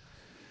tudja.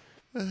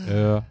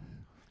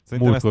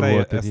 Szerintem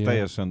ez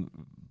teljesen...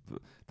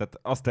 Tehát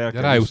azt el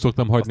kell rájuk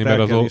szoktam hagyni,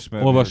 mert az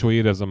olvasó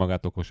érezze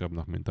magát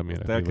okosabbnak, mint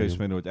amire. El kell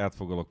ismerni, hogy át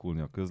fog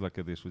alakulni a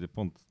közlekedés. Ugye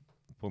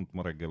pont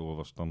ma reggel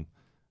olvastam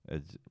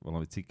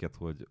valami cikket,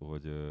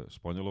 hogy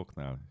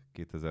spanyoloknál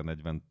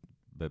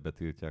 2040-be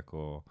betiltják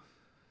a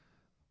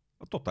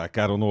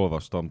totálkáron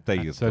olvastam, te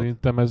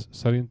írtad.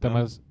 Szerintem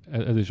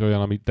ez is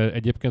olyan, amit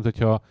egyébként,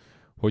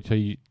 hogyha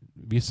így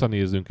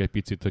visszanézzünk egy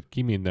picit, hogy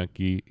ki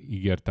mindenki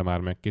ígérte már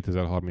meg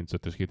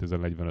 2035 és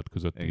 2045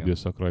 közötti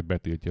időszakra, hogy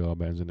betiltja a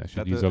benzines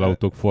és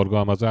dízelautók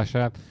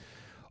forgalmazását,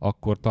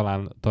 akkor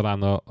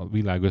talán a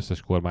világ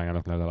összes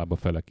kormányának legalább a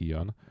fele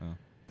kijön. Ja.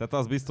 Tehát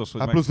az biztos,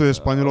 hogy... Hát plusz, hogy a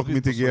spanyolok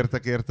mit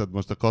ígértek, érted?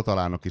 Most a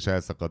katalánok is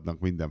elszakadnak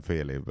minden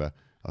fél évbe.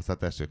 Aztán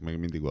tessék, még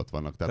mindig ott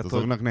vannak. Tehát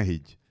azoknak ne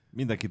higgy.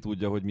 Mindenki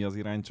tudja, hogy mi az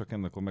irány, csak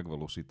ennek a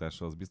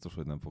megvalósítása az biztos,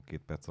 hogy nem fog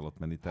 2 perc alatt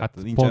menni. Tehát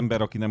hát nincs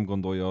ember, aki nem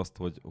gondolja azt,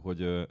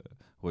 hogy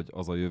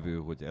az a jövő,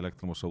 hogy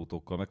elektromos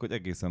autókkal, meg hogy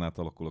egészen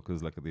átalakul a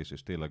közlekedés,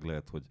 és tényleg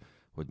lehet,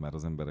 hogy már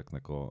az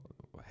embereknek a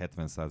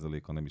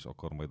 70%-a nem is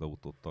akar majd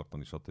autót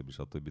tartani,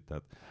 stb.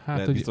 Tehát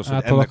hát, biztos,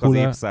 hogy ennek az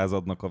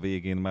évszázadnak a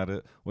végén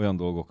már olyan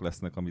dolgok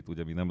lesznek, amit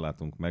ugye mi nem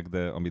látunk meg,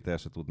 de amit el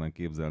se tudnánk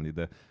képzelni,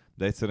 de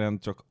egyszerűen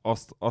csak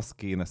azt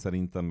kéne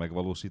szerintem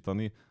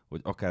megvalósítani,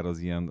 hogy akár az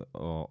ilyen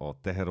a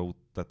teherautó,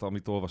 tehát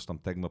amit olvastam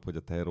tegnap, hogy a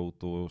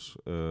teherautós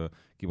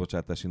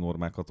kibocsátási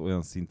normákat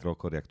olyan szintre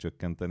akarják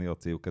csökkenteni a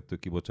CO2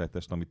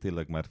 kibocsátást, ami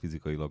tényleg már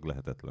fizikailag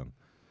lehetetlen.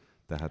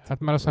 Tehát hát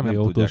már a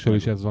személyautósról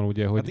is ez van,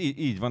 ugye, hogy... Hát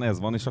így van, ez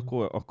van, és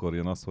akkor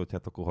jön az, hogy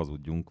hát akkor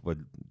hazudjunk, vagy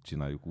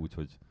csináljuk úgy,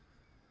 hogy...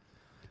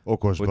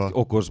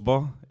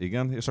 Okosba,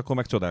 igen, és akkor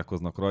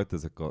megcsodálkoznak rajta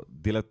ezek a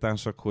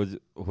dilettánsak,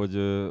 hogy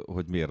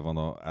miért van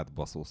a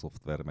átbaszó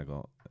szoftver, meg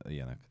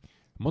ilyenek.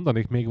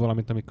 Mondanék még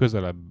valamit, ami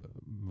közelebb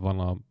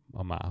van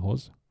a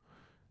mához,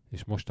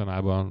 és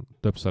mostanában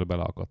többször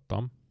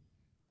beleakadtam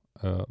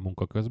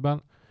munka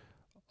közben.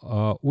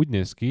 Úgy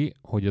néz ki,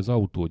 hogy az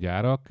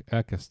autógyárak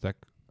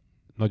elkezdtek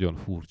nagyon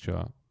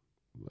furcsa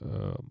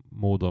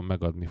módon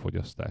megadni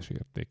fogyasztási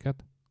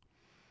értéket.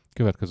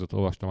 Következőt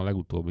olvastam a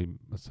legutóbbi,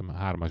 azt hiszem,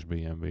 3-as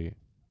BMW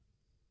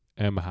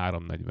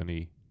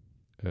M340i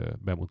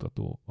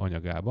bemutató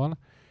anyagában.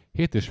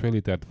 7,5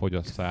 litert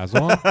fogyaszt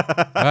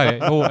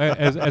 100-on. Jó,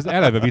 ez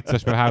eleve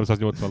vicces, mert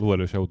 380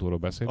 lóerős autóról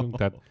beszélünk.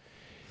 Tehát,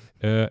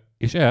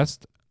 és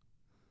ezt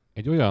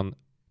egy olyan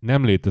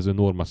nem létező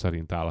norma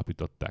szerint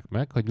állapították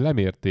meg, hogy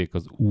lemérték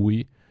az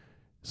új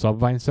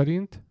szabvány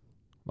szerint,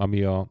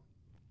 ami a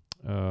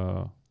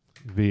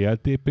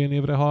VLTP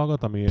névre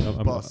hallgat, ami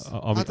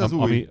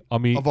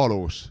a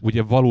valós.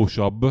 Ugye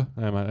valósabb,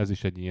 nem, ez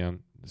is egy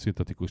ilyen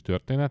szintetikus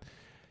történet,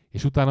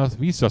 és utána azt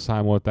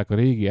visszaszámolták a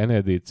régi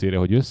NEDC-re,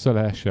 hogy össze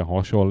lehessen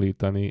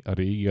hasonlítani a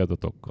régi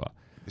adatokkal.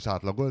 És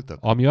átlagoltak?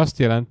 Ami azt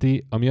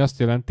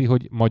jelenti,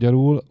 hogy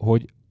magyarul,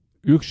 hogy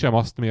ők sem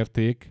azt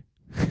mérték,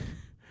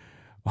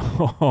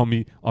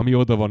 ami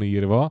oda van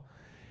írva,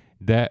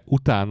 de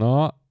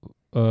utána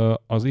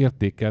az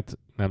értéket,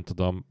 nem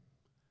tudom,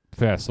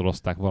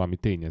 felszorozták valami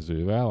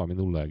tényezővel, valami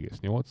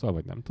 0,8-al,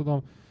 vagy nem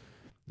tudom,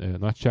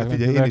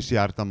 nagyságrendileg. Figyelj, én is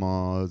jártam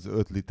az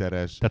 5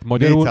 literes,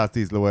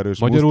 410 lóerős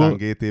Mustang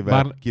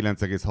GT-vel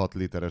 9,6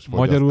 literes fogyasztással.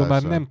 Magyarul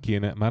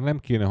már nem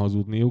kéne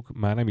hazudniuk,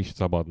 már nem is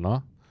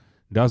szabadna,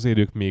 de azért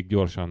ők még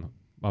gyorsan,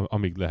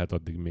 amíg lehet,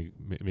 addig még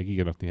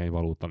ígérnek néhány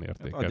valótan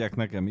értéket. Hát adják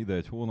nekem ide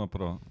egy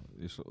hónapra,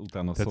 és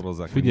utána tehát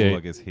szorozzák figyelj,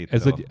 0,7-tel.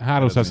 Ez egy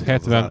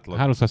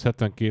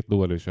 372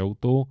 lóerős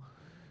autó,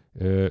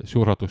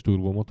 sorhatos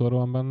turbomotor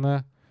van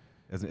benne.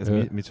 Ez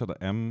micsoda?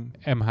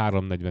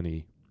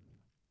 M340i.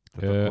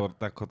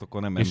 Tehát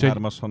akkor nem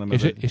M3-as, hanem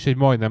és egy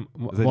majdnem,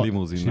 ez egy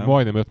limuzin, és egy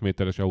majdnem 5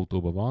 méteres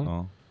autóban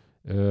van.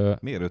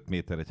 Miért 5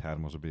 méter egy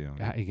 3-as BMW?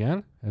 Ja,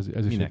 igen,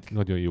 ez is egy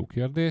nagyon jó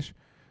kérdés.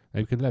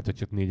 Egyébként lehet, hogy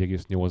csak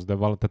 4,8, de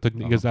tehát hogy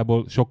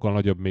igazából sokkal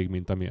nagyobb még,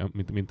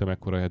 mint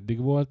amekkora eddig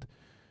volt.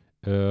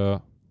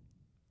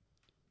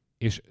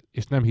 És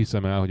nem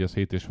hiszem el, hogy az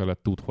 7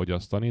 felett tud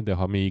fogyasztani, de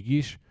ha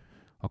mégis,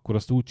 akkor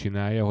azt úgy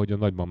csinálja, hogy a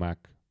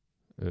nagymamák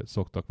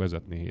szoktak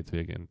vezetni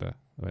hétvégénte.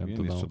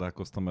 Én is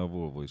csodálkoztam, mert a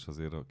Volvo is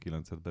azért a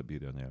 9-et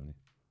bebírja nyelni.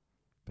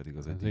 Pedig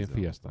az egy én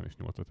Fiestám is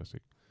 8-ot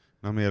teszik.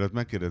 Na, mielőtt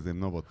megkérdezném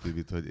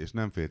Novottivit, hogy és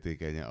nem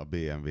féltékeny a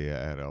BMW-je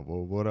erre a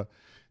Volvo-ra,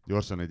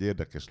 gyorsan egy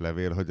érdekes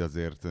levél, hogy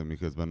azért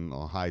miközben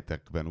a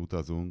high-techben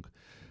utazunk,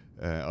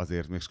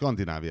 azért még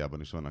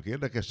Skandináviában is vannak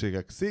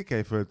érdekességek.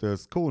 Székelyföldtől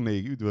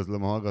Skónéig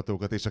üdvözlöm a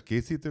hallgatókat, és a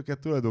készítőket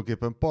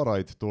tulajdonképpen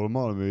Parajttól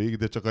Malmöig,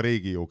 de csak a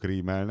régiók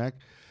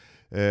rímelnek.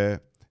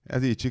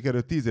 Ez így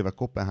sikerült, 10 éve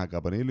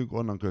Koppenhágában élünk,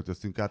 onnan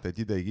költöztünk át, egy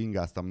ideig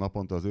ingáztam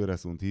naponta az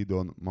Öresund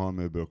hídon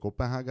Malmöből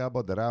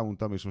Koppenhágába, de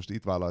ráuntam, és most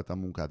itt vállaltam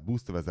munkát.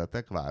 Buszt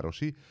vezetek,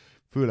 városi,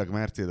 főleg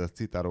Mercedes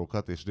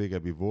Citarókat és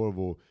régebbi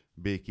Volvo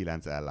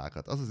B9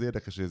 Ellákat. Az az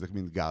érdekes, hogy ezek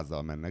mind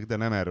gázzal mennek, de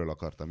nem erről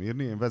akartam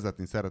írni, én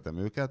vezetni szeretem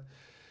őket,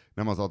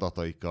 nem az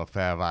adataikkal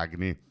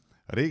felvágni.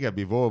 A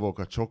régebbi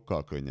Volvokat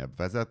sokkal könnyebb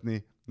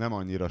vezetni, nem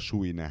annyira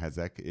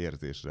súlynehezek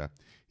érzésre.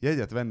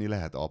 Jegyet venni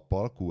lehet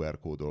appal, QR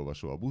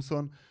kódolvasó a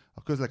buszon,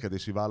 a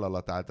közlekedési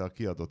vállalat által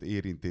kiadott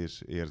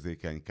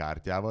érintésérzékeny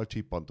kártyával,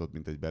 csippantott,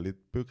 mint egy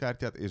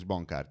belépőkártyát, és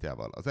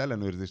bankkártyával. Az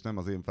ellenőrzés nem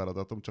az én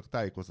feladatom, csak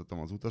tájékoztatom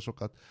az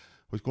utasokat,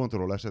 hogy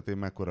kontroll esetén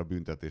mekkora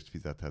büntetést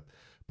fizethet.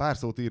 Pár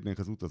szót írnék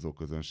az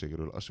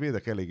utazóközönségről. A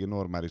svédek eléggé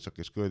normálisak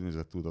és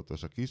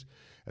környezettudatosak is,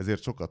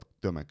 ezért sokat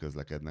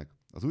tömegközlekednek.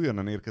 Az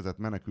újonnan érkezett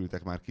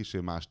menekültek már kissé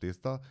más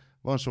tészta,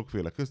 van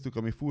sokféle köztük,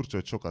 ami furcsa,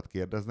 hogy sokat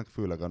kérdeznek,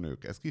 főleg a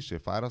nők. Ez kissé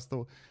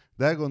fárasztó,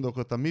 de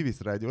elgondolkodtam, mi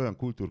visz rá egy olyan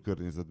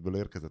kultúrkörnyezetből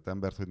érkezett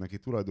embert, hogy neki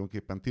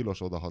tulajdonképpen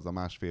tilos odahaza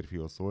más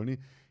férfihoz szólni,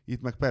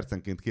 itt meg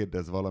percenként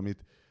kérdez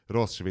valamit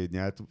rossz svéd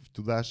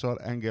nyelvtudással,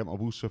 engem a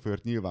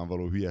buszsofőrt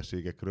nyilvánvaló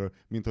hülyeségekről,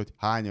 mint hogy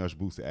hányas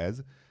busz ez,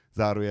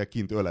 zárójel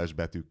kint öles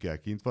betűkkel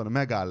kint van,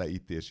 megáll le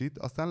itt és itt,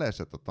 aztán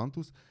leesett a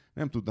tantusz,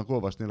 nem tudnak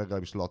olvasni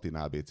legalábbis latin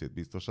ABC-t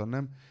biztosan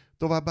nem.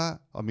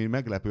 Továbbá, ami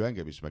meglepő,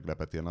 engem is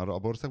meglepett ilyen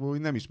arab országban, hogy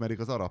nem ismerik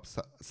az arab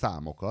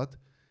számokat,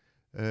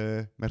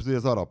 mert ugye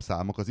az arab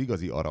számok, az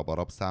igazi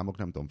arab számok,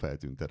 nem tudom,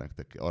 feltűnte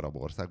nektek arab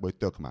országban, hogy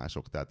tök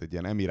mások, tehát egy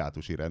ilyen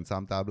emirátusi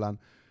rendszámtáblán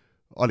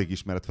alig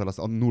ismered fel,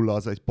 a nulla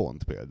az egy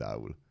pont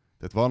például.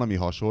 Tehát van, ami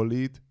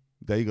hasonlít,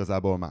 de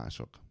igazából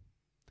mások.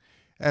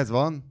 Ez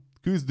van,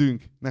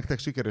 küzdünk, nektek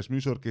sikeres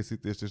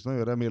műsorkészítést, és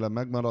nagyon remélem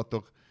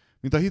megmaradtok,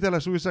 mint a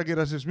hiteles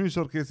újságírás és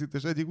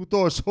műsorkészítés egyik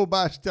utolsó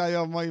bástyája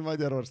a mai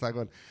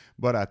Magyarországon.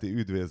 Baráti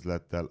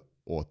üdvözlettel,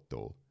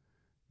 Otto.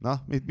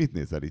 Na, mit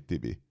nézel itt,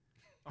 Tibi?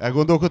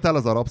 Elgondolkodtál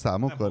az arab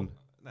számokon?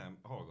 Nem,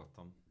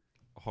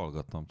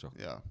 hallgattam csak.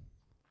 Ja.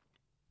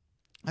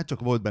 Hát csak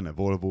volt benne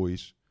Volvo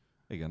is.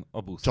 Igen,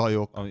 a busz.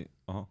 Csajok.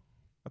 Aha.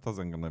 Hát az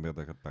engem nem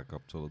érdekelt, pár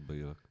kapcsolatba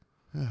élek.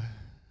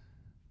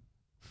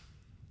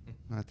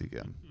 Hát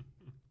igen.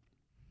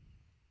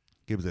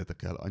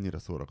 Képzeljétek el, annyira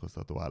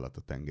szórakoztató állat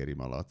a tengeri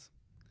malac.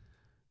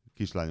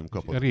 Kislányom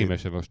kapott...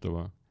 Rémesen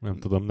ostoba. Nem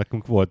tudom,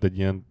 nekünk volt egy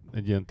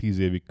ilyen 10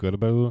 évig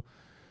körbelül.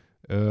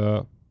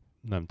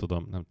 Nem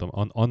tudom.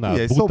 Annál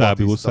Figyelj,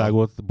 butábbi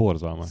újságot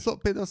borzalmas.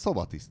 Például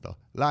szobatiszta.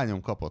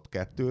 Lányom kapott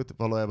 2,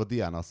 valójában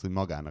Diana azt, hogy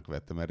magának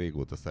vette, mert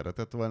régóta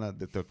szeretett volna,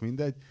 de tök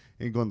mindegy.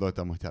 Én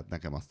gondoltam, hogy hát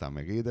nekem aztán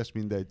meg édes,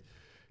 mindegy.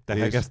 Te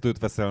hegesztőt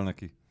veszel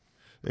neki?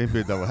 Én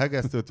például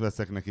hegesztőt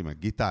veszek neki, meg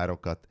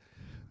gitárokat,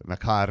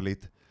 meg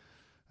Harley-t.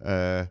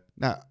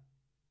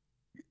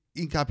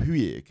 Inkább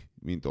hülyék,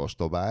 mint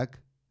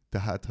ostobák.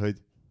 Tehát,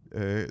 hogy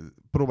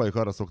próbáljuk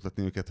arra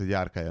szoktatni őket, hogy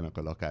járkáljanak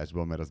a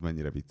lakásban, mert az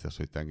mennyire vicces,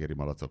 hogy tengeri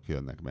malacok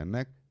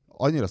jönnek-mennek.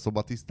 Annyira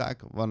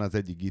szobatiszták, van az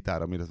egyik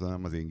gitár, amire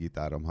nem az én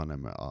gitárom,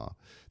 hanem a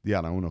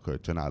Diana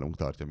unokaöccse nálunk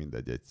tartja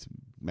mindegy egy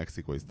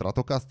mexikói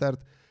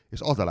Stratocastert,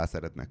 és az alá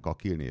szeretnek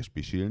kakilni és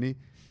pisilni,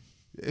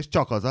 és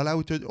csak az alá,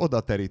 úgyhogy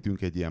oda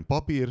terítünk egy ilyen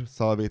papír,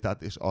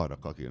 szalvétát, és arra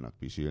kakilnak,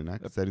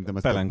 pisilnek. Szerintem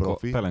ez tök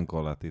profi. Pelenka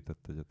alá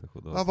tegyetek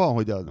oda. Ha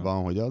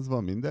van, hogy az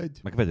van, mindegy.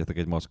 Meg vegyetek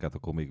egy macskát,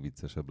 akkor még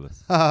viccesebb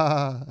lesz.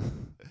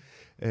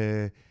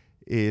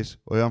 És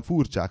olyan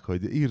furcsák,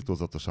 hogy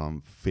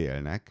írtózatosan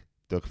félnek,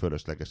 tök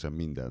fölöslegesen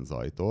minden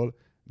zajtól,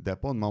 de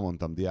pont ma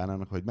mondtam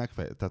Diánának, hogy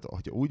tehát,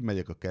 hogyha úgy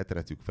megyek a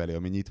ketrecük felé,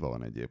 ami nyitva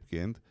van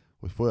egyébként,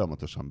 hogy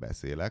folyamatosan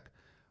beszélek,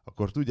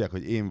 akkor tudják,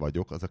 hogy én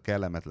vagyok az a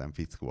kellemetlen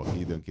fickó, aki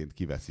időnként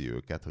kiveszi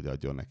őket, hogy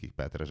adjon nekik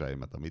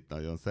petrezselymet, amit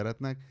nagyon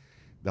szeretnek,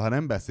 de ha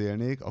nem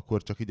beszélnék,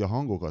 akkor csak így a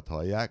hangokat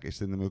hallják, és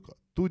szerintem ők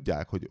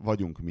tudják, hogy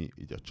vagyunk mi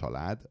így a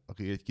család,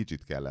 akik egy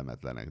kicsit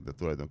kellemetlenek, de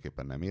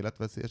tulajdonképpen nem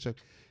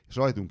életveszélyesek, és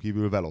rajtunk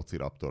kívül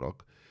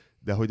velociraptorok,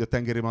 de hogy a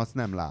tengeri malac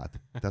nem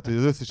lát. Tehát, hogy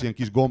az összes ilyen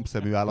kis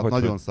gombszemű állat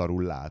nagyon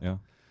szarul lát.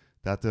 Ja.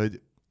 Tehát,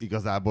 hogy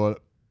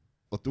igazából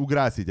ott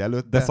ugrálsz így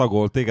előtte. De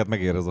szagol, téged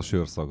megérez a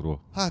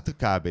sörszagról. Hát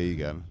kb.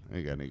 Igen.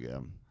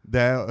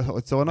 De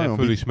hogy szóval nagyon...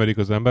 Fölismerik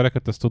az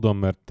embereket, ezt tudom,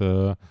 mert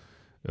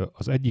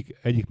az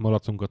egyik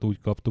malacunkat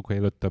úgy kaptuk, hogy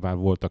előtte már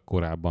voltak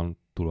korábban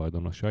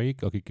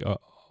tulajdonosaik, akik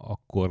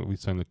akkor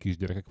viszonylag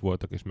kisgyerekek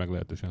voltak, és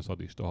meglehetősen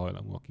szadista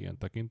hajlamúak ilyen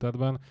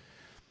tekintetben.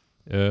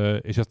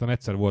 És aztán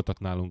egyszer voltak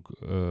nálunk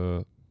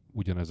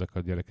ugyanezek a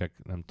gyerekek,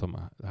 nem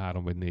tudom,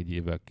 3 vagy 4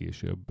 évvel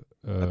később.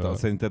 Hát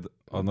szerinted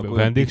annak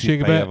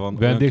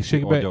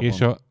vendégségbe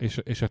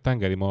és a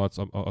tengeri malac,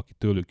 aki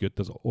tőlük jött,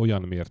 az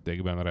olyan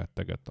mértékben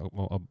rettegett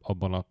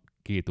abban a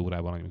 2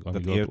 órában, amíg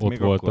ott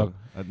voltak.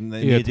 Hát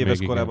 4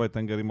 éves korában a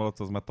tengeri malac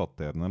az már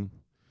tatter, nem?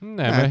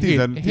 Nem,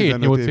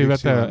 7-8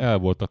 évet el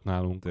voltak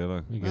nálunk.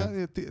 Tényleg?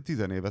 Igen. 10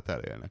 évet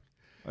elélnek.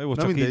 Jó,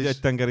 csak így egy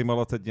tengeri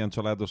malac egy ilyen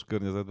családos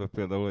környezetben,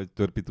 például egy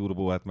törpi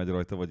turbó átmegy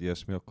rajta, vagy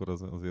ilyesmi, akkor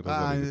azért az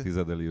elég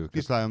tizedeli őket.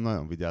 Kislányom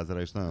nagyon vigyáz rá,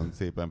 és nagyon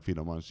szépen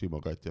finoman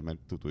simogatja, meg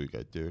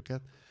tutulgatja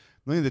őket.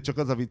 Na mindegy, csak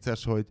az a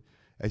vicces, hogy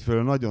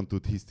egyfelől nagyon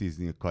tud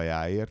hisztizni a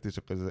kajáért, és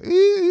akkor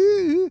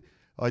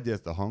adja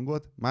ezt a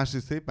hangot,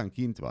 másrészt szépen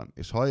kint van,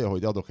 és hallja,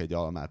 hogy adok egy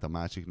almát a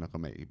másiknak,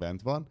 amelyik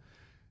bent van,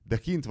 de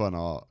kint van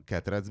a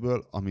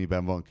ketrecből,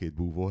 amiben van 2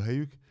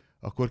 búvóhelyük,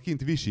 akkor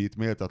kint visít,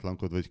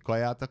 méltatlankodva, hogy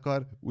kaját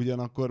akar,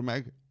 ugyanakkor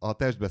meg a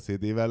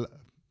testbeszédével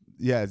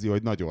jelzi,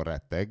 hogy nagyon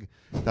retteg.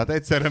 Tehát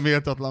egyszerre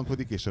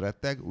méltatlankodik és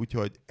retteg,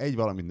 úgyhogy egy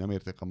valamit nem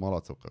értek a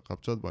malacokkal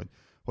kapcsolatban,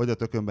 hogy a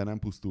tökönben nem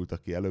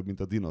pusztultak ki előbb, mint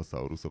a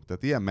dinoszauruszok.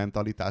 Tehát ilyen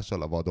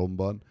mentalitással a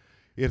vadonban,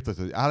 érted,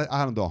 hogy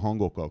állandóan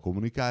hangokkal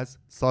kommunikálsz,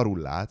 szarul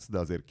látsz, de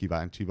azért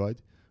kíváncsi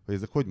vagy, hogy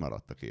ezek hogy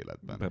maradtak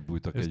életben.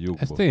 Bebújtak egy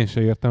lyukba. Ezt én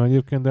sem értem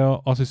egyébként, de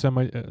azt hiszem,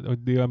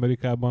 hogy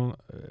Dél-Amerikában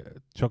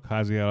csak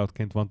házi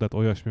állatként van, tehát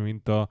olyasmi,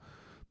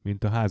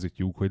 mint a házi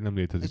tyúk, hogy nem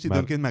létezik És már.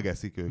 időnként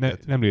megeszik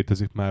őket. Nem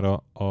létezik már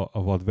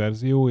a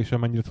vadverzió, és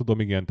amennyire tudom,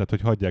 igen, tehát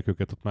hogy hagyják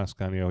őket ott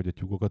mászkálni, ahogy a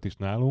tyúkokat is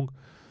nálunk,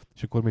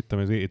 és akkor mit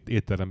tudom, az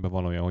étteremben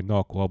van olyan, hogy na,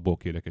 akkor abból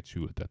kérek egy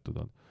sültet,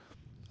 tudod.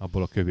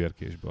 Abból a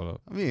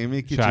kövérkésből, a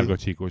Még sárga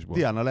csíkosból.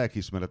 Diana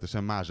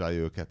lelkiismeretesen mázsálja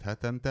őket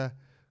hetente,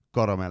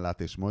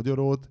 karamellát és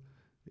magyarót,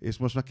 és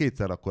most már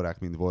 2-szer akkorák,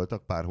 mint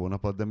voltak pár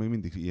hónapot, de még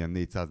mindig ilyen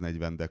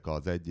 440 deka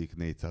az egyik,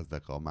 400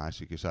 deka a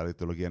másik, és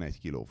állítólag ilyen 1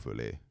 kiló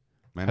fölé.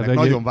 Mert hát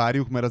nagyon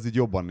várjuk, mert az így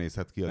jobban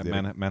nézhet ki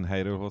azért.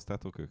 Menhelyről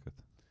hoztátok őket?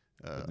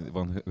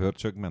 Van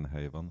hörcsög,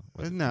 menhely van?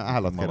 Ne,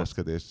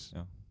 állatkereskedés.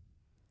 Ja.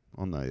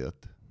 Onnan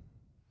jött.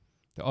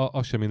 De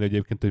az sem mindegy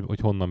egyébként, hogy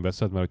honnan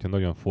veszed, mert hogyha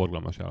nagyon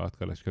forgalmas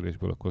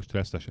állatkereskedésből, akkor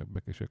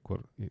stresszesebbek, és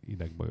akkor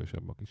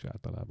idegbajosabbak is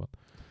általában.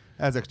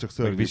 Ezek csak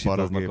Meg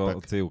visítoznak a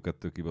szörnyűparagépek.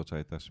 CO2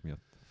 kibocsátás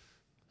miatt.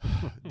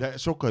 De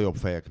sokkal jobb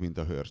fejek, mint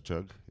a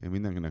hörcsög. Én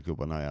mindenkinek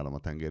jobban ajánlom a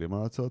tengeri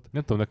malacot.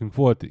 Nem tudom, nekünk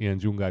volt ilyen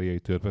dzsungáriai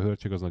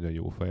törpehörcsög, az nagyon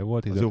jó fej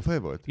volt. Az jó fej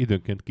volt?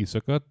 Időnként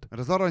kiszökött.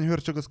 Mert az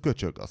aranyhörcsög az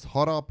köcsög, az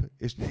harap,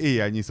 és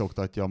éjjel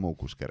nyiszoktatja a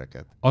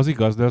mókuskereket. Az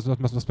igaz, de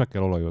azt meg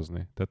kell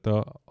olajozni.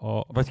 Tehát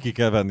Vagy ki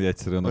kell venni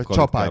egyszerűen Vagy a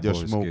kalatkából, csapágyas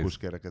és kész.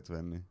 mókuskereket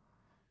venni.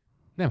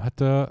 Nem,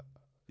 hát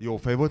Jó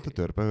fej volt a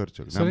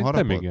törpehörcsög? Nem szerintem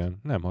harapott? igen,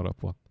 nem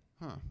harapott.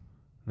 Ha.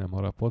 Nem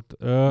harapott.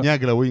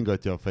 Nyegleó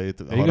ingatja a fejét.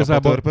 Harap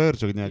Igazából- a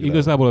törpehörcsög? Nyegleó.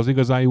 Igazából az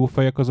igazán jó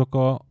fejek azok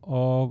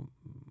a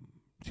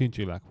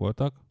csincsillák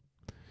voltak.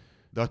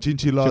 De a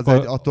csincsilla Csak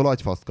az attól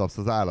agyfaszt kapsz,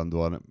 az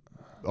állandóan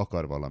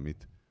akar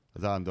valamit.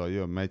 Az állandóan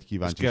jön, megy, És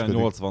kíváncsi. kell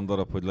 80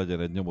 darab, hogy legyen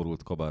egy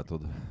nyomorult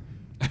kabátod.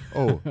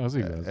 Az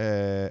igaz.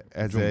 Ez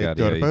egy Dzsungáriai.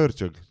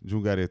 törpehörcsög?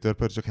 Dzsungáriai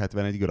törpehörcsög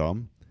 71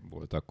 gram.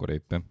 Volt akkor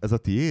éppen. Ez a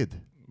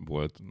tiéd?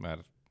 Volt, már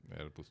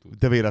elpusztult.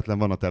 De véletlen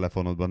van a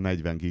telefonodban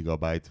 40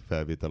 gigabyte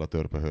felvétel a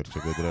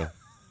törpehörcsögödről.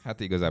 Hát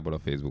igazából a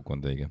Facebookon,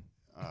 de igen.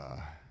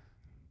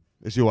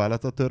 És jó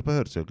állat a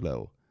törpehörcsög,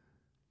 Leo?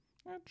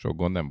 Sok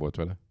gond nem volt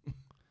vele.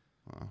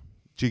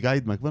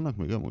 Csigáid megvannak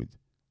még amúgy?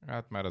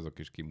 Hát már azok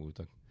is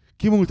kimúltak.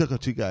 Kimúltak a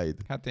csigáid?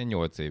 Hát én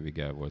 8 évig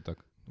el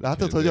voltak. Látod,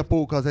 Úgyhogy hogy a ezért-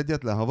 póka az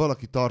egyetlen? Ha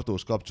valaki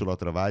tartós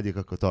kapcsolatra vágyik,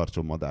 akkor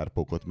tartson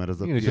madárpókot, mert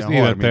azok Igen, és ilyen ezt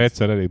évente 30...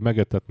 egyszer elég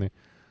megetetni.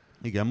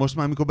 Igen, most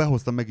már, amikor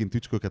behoztam megint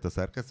tücsköket a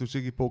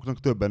szerkesztőségi póknak,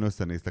 többen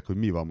összenéztek, hogy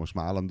mi van, most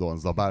már állandóan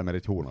zabál, mert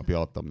egy hónapja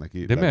adtam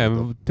neki. De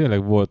legutóbb. nem,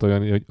 tényleg volt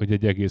olyan, hogy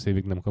egy egész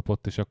évig nem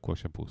kapott, és akkor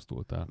se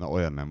pusztultál. Na,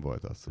 olyan nem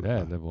volt az.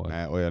 De volt.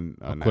 Ne, olyan,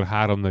 Akkor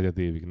 3-4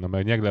 évig. Na,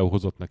 mert Nyegleó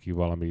hozott neki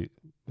valami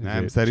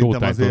nem, szerintem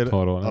sótányt azért,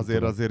 otthonról, nem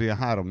tudom. azért ilyen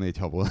 3-4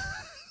 havon.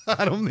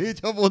 3-4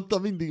 havonta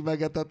mindig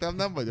megetetem,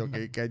 nem vagyok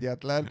én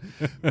kegyetlen.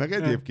 Meg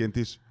egyébként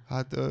is,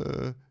 hát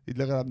így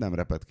legalább nem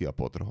reped ki a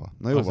potroha.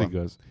 Na jó Az van.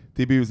 igaz.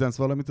 Tibi, üzensz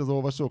valamit az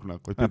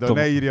olvasóknak? Hogy Nem például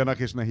ne tudom. írjanak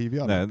és ne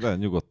hívjanak? De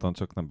nyugodtan,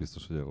 csak nem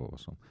biztos, hogy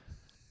elolvasom.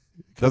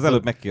 De az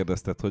előbb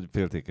megkérdezted, hogy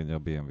féltékeny a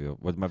BMW,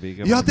 vagy már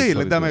vége Ja, van,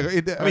 tényleg, de szóval meg...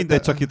 így-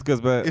 Mindegy, csak itt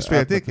közben... És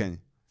féltékeny?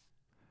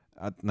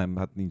 Hát nem,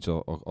 hát nincs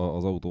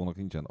az autónak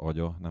nincsen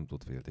agya, nem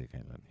tud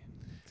féltékeny lenni.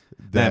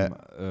 De Nem,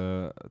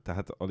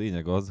 tehát a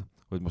lényeg az,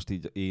 hogy most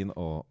így én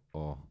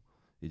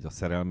így a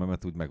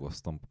szerelmemet úgy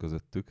megosztom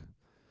közöttük.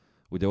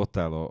 Ugye ott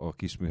áll a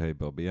kis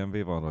műhelyben a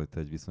BMW, van rajta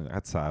egy viszonylag,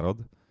 hát szárad,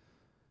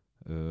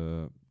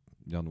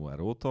 január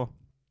óta,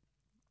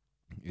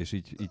 és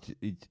így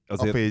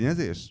azért... a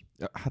fényezés?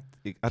 Ja, hát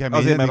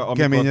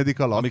Keményedik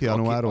a lak amikor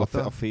január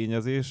óta? a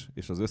fényezés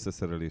és az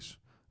összeszerelés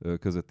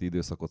közötti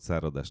időszakot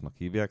száradásnak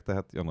hívják,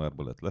 tehát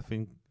januárban lett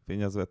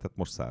lefényezve, tehát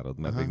most szárad,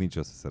 mert Aha. még nincs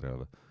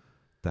összeszerelve.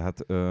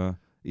 Tehát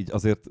így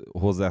azért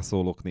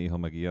hozzászólok néha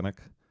meg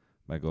ilyenek,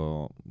 meg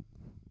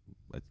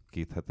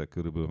egy-két hete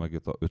körülbelül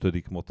megjött a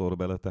 5. motor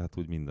bele, tehát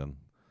úgy minden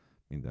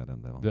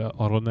rendben van. De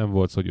arról nem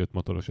volt szó, hogy 5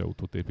 motoros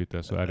autót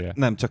építesz, várjál.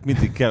 Nem, csak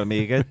mindig kell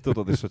még egy,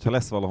 tudod, és hogyha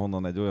lesz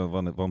valahonnan egy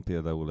olyan, van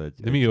például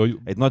De mi, hogy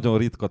egy nagyon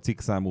ritka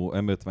cikkszámú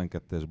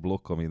M52-es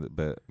blokk,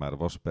 amiben már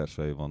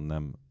vaspersely van,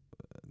 nem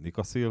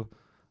nikaszil,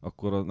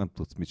 akkor nem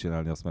tudsz mit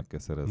csinálni, azt meg kell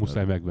szerezni.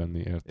 muszáj megvenni,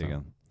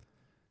 értem.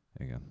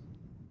 Igen.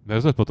 De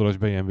az 5 motoros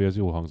BMW az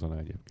jó hangzana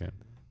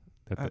egyébként.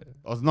 Tehát,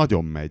 Az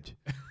nagyon megy.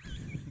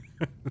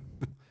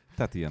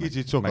 Tehát ilyen.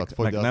 Kicsit sokat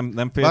fogyaszt. Nem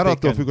Bár féltékeny,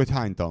 attól függ, hogy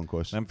hány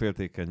tankos. nem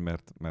féltékeny,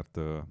 mert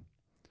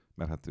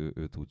hát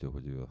ő tudja,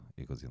 hogy ő a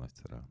igazi nagy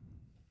szerelem.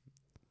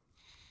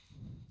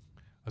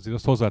 azért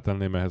azt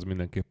hozzátenném ehhez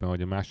mindenképpen,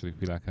 hogy a második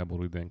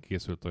világháború idején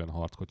készült olyan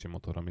harckocsi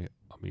motor,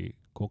 ami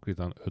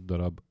konkrétan 5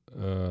 darab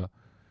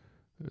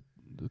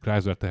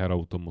Chrysler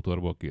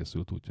teherautomotorból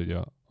készült, úgyhogy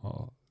a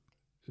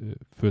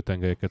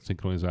főtengelyeket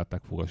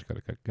szinkronizálták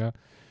fogaskerekekkel,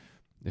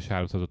 és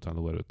 350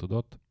 lóerőt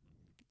tudott.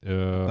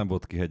 Nem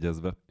volt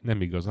kihegyezve.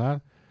 Nem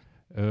igazán.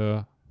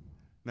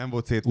 Nem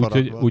volt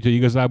szétfaragva. Úgyhogy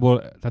igazából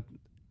tehát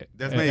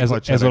De ez melyik ez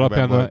hadseregben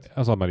alapján volt?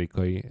 az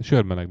amerikai.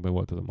 Shermanekben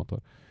volt ez a motor.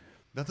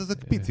 De hát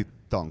ezek pici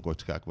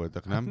tankocskák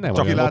voltak, nem? Nem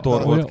Csak olyan ki Motor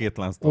látta, volt,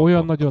 2 lánctalpa.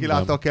 Olyan nagyon aki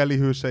látta nem. a Kelly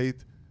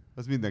hőseit,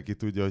 az mindenki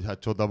tudja, hogy hát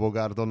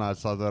csodabogár, Donald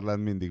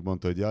Sutherland mindig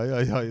mondta, hogy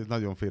jaj,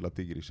 nagyon fél a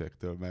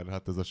tigrisektől, mert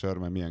hát ez a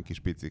Sherman milyen kis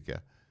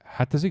picike.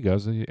 Hát ez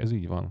igaz, ez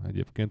így van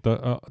egyébként.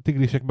 A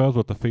tigrisekben az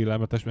volt a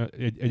félelmetes, mert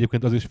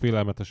egyébként az is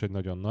félelmetes, hogy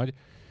nagyon nagy,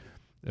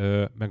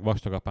 meg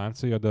vastag a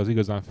páncélja, de az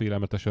igazán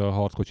félelmetes a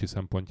harckocsi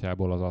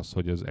szempontjából az,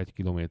 hogy ez 1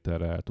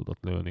 kilométerre el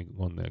tudott lőni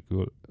gond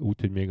nélkül.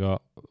 Úgyhogy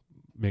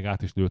még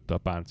át is lőtte a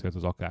páncélt,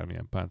 az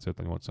akármilyen páncélt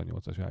a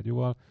 88-as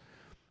ágyúval.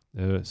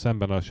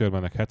 Szemben a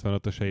Shermannek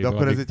 75-öseivel. De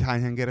akkor ez egy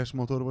hány hengeres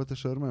motor volt a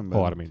Shermanben?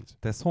 30.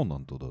 Te ezt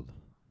honnan tudod?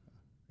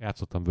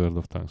 Játszottam World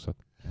of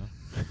Tanks-ot.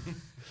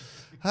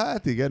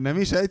 Hát igen, nem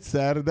is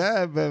egyszer, de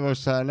ebbe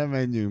most már nem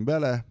menjünk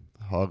bele.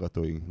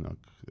 Hallgatóinknak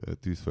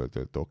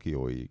Tűzföldtől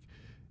Tokióig.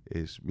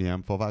 És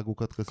milyen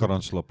favágókat köszönöm?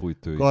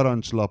 Karancslapújtői.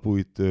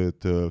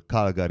 Karancslapújtőtől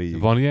Calgaryig.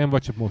 Van ilyen,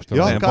 vagy csak most?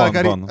 Ja, Nem,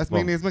 Calgary, van, ezt van.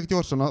 még nézd meg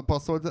gyorsan,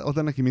 passzold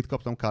oda neki, mit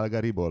kaptam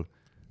Calgaryból.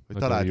 Hogy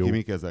Nagyon találd jó. ki,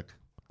 mik ezek.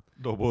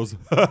 Doboz.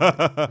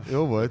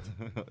 Jó volt?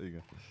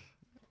 Igen.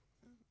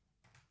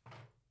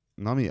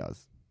 Na mi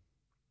az?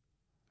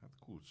 Hát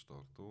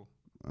kulcstartó.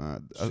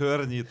 Hát,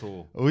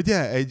 Sörnyitó.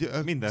 ugye? Egy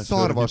Minden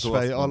szarvasfej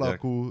sörnyitó, azt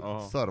mondják. alakú, Aha.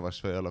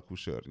 szarvasfej alakú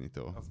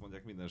sörnyitó. Azt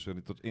mondják minden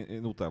sörnyitó.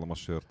 Én utálom a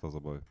sört, az a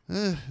baj.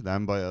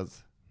 Nem baj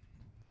az.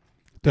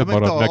 Több meg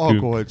marad te nekünk.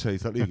 alkoholt se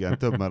iszol. Igen,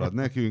 több marad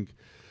nekünk.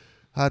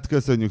 Hát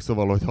köszönjük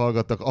szóval, hogy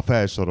hallgattak a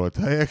felsorolt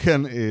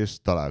helyeken,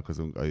 és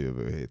találkozunk a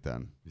jövő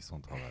héten.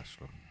 Viszont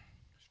hallásra.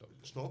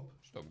 Stop.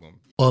 Stop gomb.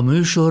 A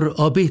műsor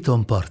a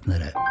Béton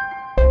partnere.